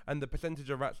 And the percentage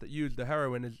of rats that use the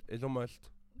heroin is almost,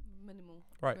 Minimal.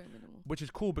 Right. Very minimal. which is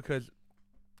cool because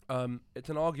it's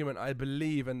an argument I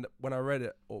believe, and when I read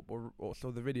it or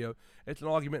saw the video, it's an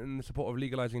argument in the support of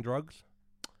legalizing drugs.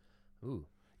 Ooh.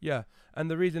 Yeah, and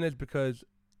the reason is because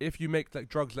if you make like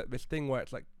drugs like this thing where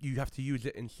it's like you have to use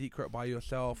it in secret by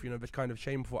yourself, this kind of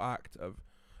shameful act of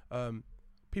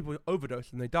people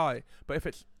overdose and they die. But if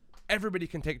it's everybody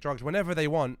can take drugs whenever they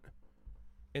want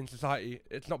in society,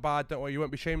 it's not bad. Don't worry, you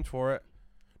won't be shamed for it.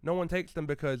 No one takes them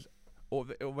because, or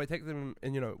they take them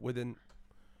in within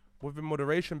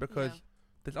moderation because Yeah.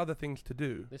 there's other things to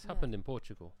do. This Yeah. happened in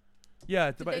Portugal.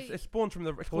 Yeah, Did but they- it's spawned from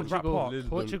it's called Rat Portugal, Park. Lisbon.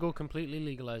 Portugal completely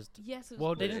legalized. Yes. It was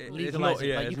Well, they It- didn't it's legalize not- it.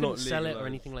 yeah, Like, it's you couldn't not sell it or legalized.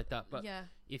 anything like that. But yeah.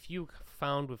 if you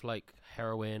found with like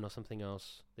heroin or something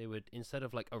else, they would, instead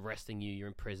of like arresting you, you're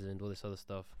imprisoned, all this other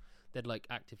stuff, they'd like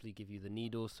actively give you the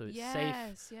needle so it's safe.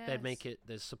 Yes. They'd make it,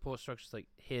 there's support structures like,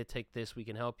 here, take this, we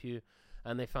can help you.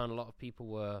 And they found a lot of people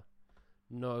were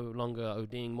no longer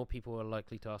ODing. More people were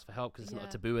likely to ask for help because it's not Yeah.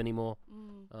 a taboo anymore.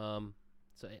 Mm.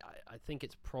 So I think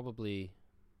it's probably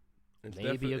It's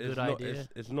maybe a defi- good it's not, idea.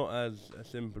 It's not as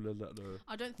simple as that though.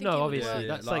 I don't think. it No, would obviously work. Yeah,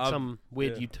 that's like like I've- some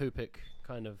weird yeah. utopic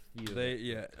kind of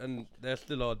view. And there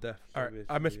still are deaths. Alright,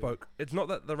 I obviously, misspoke. It's not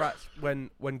that the rats, when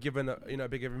given a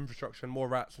bigger infrastructure and more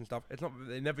rats and stuff, it's not that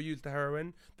they never used the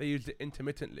heroin. They used it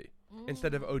intermittently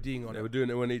instead of Mm. ODing Yeah. on They it. were doing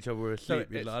it when each other were So asleep.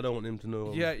 He's it's- like, I don't want him to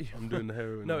know. Yeah, I'm doing the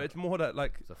heroin. No, now. it's more that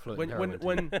like It's a floating when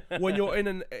heroin thing. when you're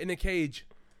in a cage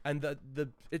and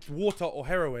the it's water or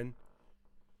heroin.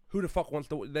 Who the fuck wants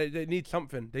to? They need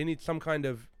something. They need some kind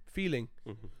of feeling.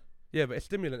 Mhm. Yeah, but it's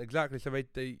stimulant exactly. So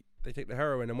they take the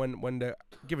heroin, and when they're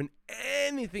given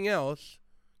anything else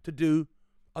to do,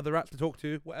 other rats to talk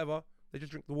to, whatever, they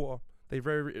just drink the water. They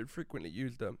very frequently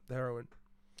use the heroin.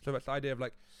 So that's the idea of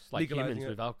like, It's like legalizing humans it.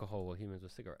 with alcohol or humans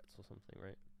with cigarettes or something,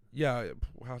 right? yeah,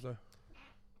 how so?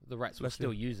 The rats will Bless you.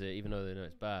 still use it even though they know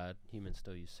it's bad. Humans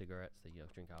still use cigarettes. They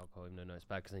drink alcohol even though they know it's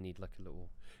bad because they need like a little.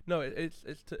 No, it's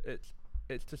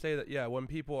to say that when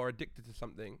people are addicted to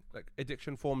something, like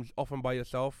addiction forms often by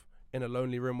yourself in a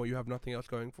lonely room where you have nothing else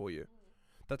going for you.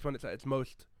 That's when it's at its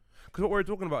most. Because what we're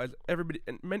talking about is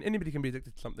anybody can be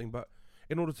addicted to something, but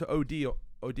in order to OD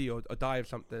or die of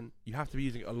something, you have to be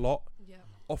using it a lot, Yeah.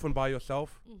 often by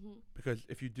yourself. Mm-hmm. Because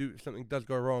if something does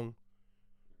go wrong,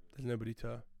 there's nobody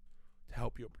to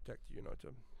help you or protect you,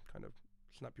 to kind of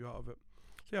snap you out of it.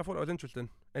 So yeah, I thought that was interesting.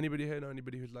 Anybody here know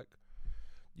anybody who's like,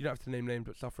 you don't have to name names,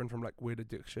 but suffering from like weird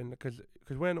addiction? Because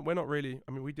we're not really.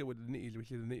 I mean, we deal with the nitties. We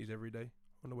see the nitties every day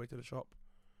on the way to the shop.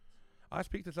 I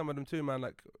speak to some of them too, man.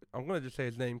 Like, I'm gonna just say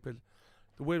his name because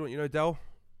the weird one, Del,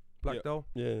 Black Yeah. Del.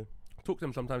 Yeah. Talk to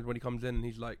him sometimes when he comes in and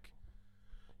he's like,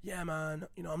 yeah, man,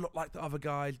 I'm not like the other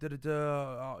guys.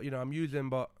 I'm using,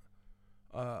 but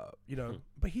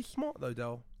but he's smart though,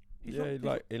 Del. He's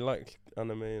not- he likes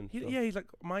anime and stuff. he's like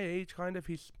my age, kind of.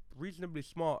 He's reasonably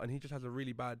smart, and he just has a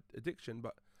really bad addiction.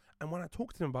 And when I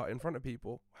talk to him about it in front of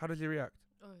people, how does he react?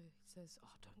 Oh, he says, "Oh,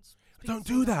 don't. Don't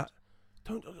do that.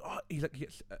 Don't. He's like, he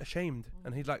gets ashamed,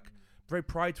 and he's like very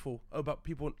prideful about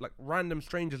people, like random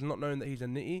strangers, not knowing that he's a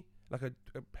nitty, like a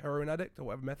heroin addict or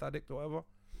whatever, meth addict or whatever.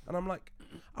 And I'm like,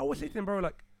 I always say to him, bro,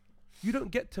 like, you don't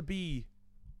get to be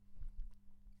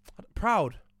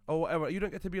proud or whatever. You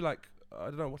don't get to be like, I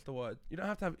don't know what's the word. You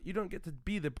don't get to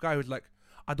be the guy who's like,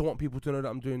 I don't want people to know that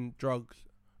I'm doing drugs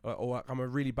or like I'm a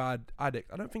really bad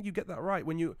addict. I don't think you get that right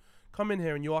when you come in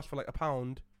here and you ask for like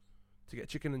 £1 to get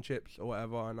chicken and chips or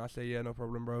whatever, and I say, yeah, no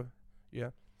problem, bro. Yeah.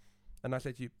 And I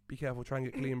say to you, be careful, try and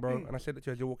get clean, bro. And I say that to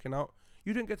you as you're walking out.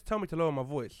 You didn't get to tell me to lower my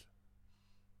voice.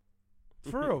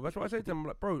 For real, that's what I say to him. I'm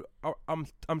like, bro,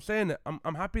 I'm saying it.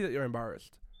 I'm happy that you're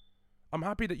embarrassed. I'm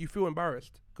happy that you feel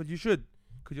embarrassed because you should,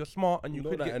 because you're smart and you Not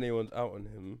could that get. anyone's out on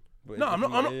him. But No, it's I'm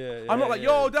not. just I'm not. I'm not like,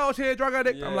 yo, Dell's here, drug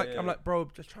addict. Yeah, I'm like, yeah. bro,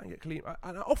 just try and get clean.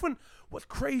 And I often, what's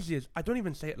crazy is I don't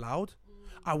even say it loud.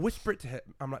 I whisper it to him.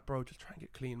 I'm like, bro, just try and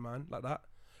get clean, man, like that.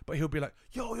 But he'll be like,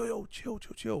 yo,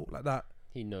 chill, like that.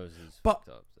 He knows he's But fucked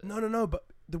up. No. But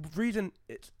the reason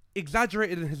it's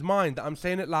exaggerated in his mind that I'm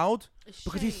saying it loud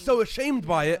because he's Shame. so ashamed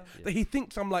by it Yeah. that he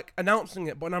thinks I'm like announcing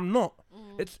it, but I'm not.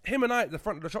 Mm. It's him and I at the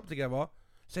front of the shop together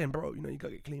saying, bro, you know, you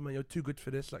gotta get clean, man. You're too good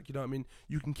for this. Like, you know what I mean?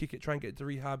 You can kick it, try and get into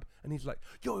rehab. And he's like,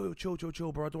 yo, chill,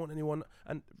 bro. I don't want anyone.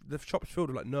 And the shop's filled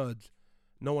with like nerds.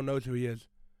 No one knows who he is.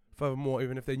 Furthermore,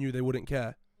 even if they knew, they wouldn't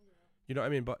care. You know what I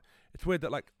mean? But it's weird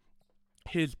that like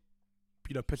his,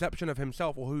 you know, perception of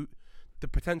himself or who the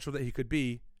potential that he could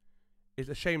be is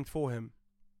ashamed for him.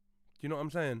 Do you know what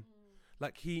I'm saying?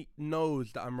 Like he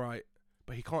knows that I'm right,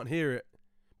 but he can't hear it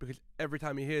because every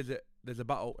time he hears it, there's a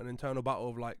battle, an internal battle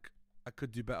of like, I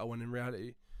could do better when in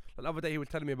reality. Like the other day he was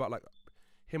telling me about like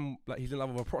him, like he's in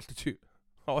love with a prostitute.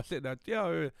 I was sitting there,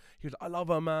 yeah. He was like, I love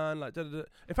her, man. Like, da, da, da.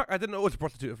 In fact, I didn't know it was a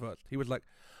prostitute at first. He was like,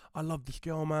 I love this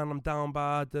girl, man. I'm down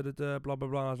bad, da, da, da, blah, blah,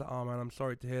 blah. I was like, oh, man, I'm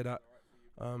sorry to hear that.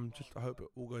 Just I hope it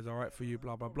all goes all right for you,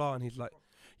 blah, blah, blah. And he's like,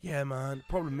 yeah, man.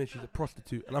 Problem is she's a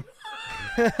prostitute. And I'm,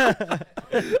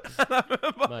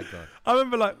 My God. I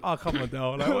remember like, oh, come on,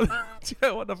 Dale.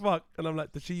 Like, what the fuck? And I'm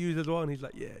like, does she use as well? And he's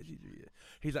like, yeah.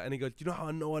 He's like, and he goes, do you know how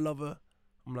I know I love her?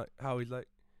 I'm like, how? He's like,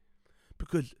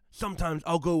 because sometimes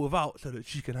I'll go without so that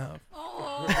she can have.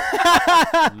 Oh.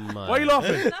 Why are you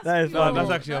laughing? That is No, funny. that's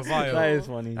actually a vibe. That is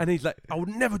funny. And he's like, I would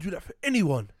never do that for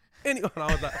anyone. And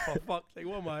I was like, oh, fuck's sake,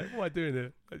 what am I doing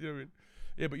here? Like, do you know what I mean?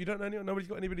 Yeah, but you don't know anyone? Nobody's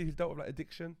got anybody who's dealt with like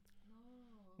addiction?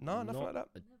 No, nothing like that.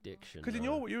 Addiction. Because in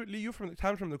no. you're from the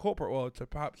times from the corporate world to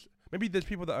perhaps, maybe there's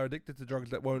people that are addicted to drugs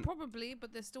that won't. Probably,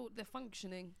 but they're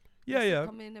functioning. Yeah, They still yeah.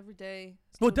 come in every day.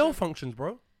 Well, still Dell go- functions,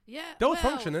 bro. Yeah. Dell's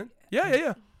well, functioning.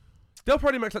 Yeah. Dell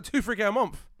probably makes like 2-3K a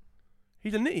month.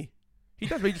 He's a nitty. He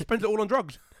does, but he just spends it all on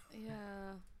drugs, Yeah.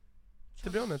 to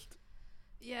be honest.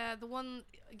 Yeah, the one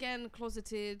again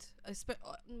closeted.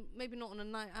 Maybe not on a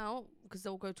night out because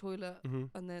they'll go toilet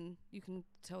Mm-hmm. and then you can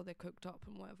tell they're cooked up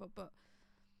and whatever. But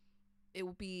it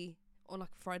will be on like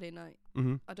a Friday night.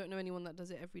 Mm-hmm. I don't know anyone that does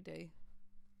it every day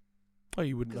Oh,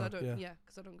 you wouldn't because know. I don't. Yeah. Yeah,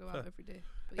 because I don't go Fair. out every day.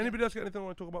 But yeah. Anybody else got anything I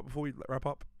want to talk about before we like, wrap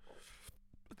up?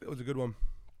 I think it was a good one.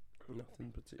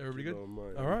 Nothing particular. Everybody good? on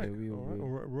mine. All right. Yeah, we all good. All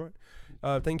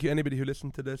right. Thank you, anybody who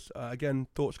listened to this. Again,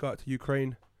 thoughts go out to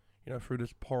Ukraine, you know, through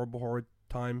this horrid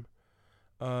time.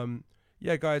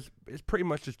 Yeah, guys, it's pretty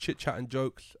much just chit chat and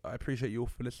jokes. I appreciate you all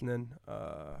for listening,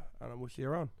 and we'll see you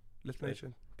around.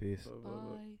 Listenation. Peace.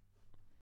 Bye.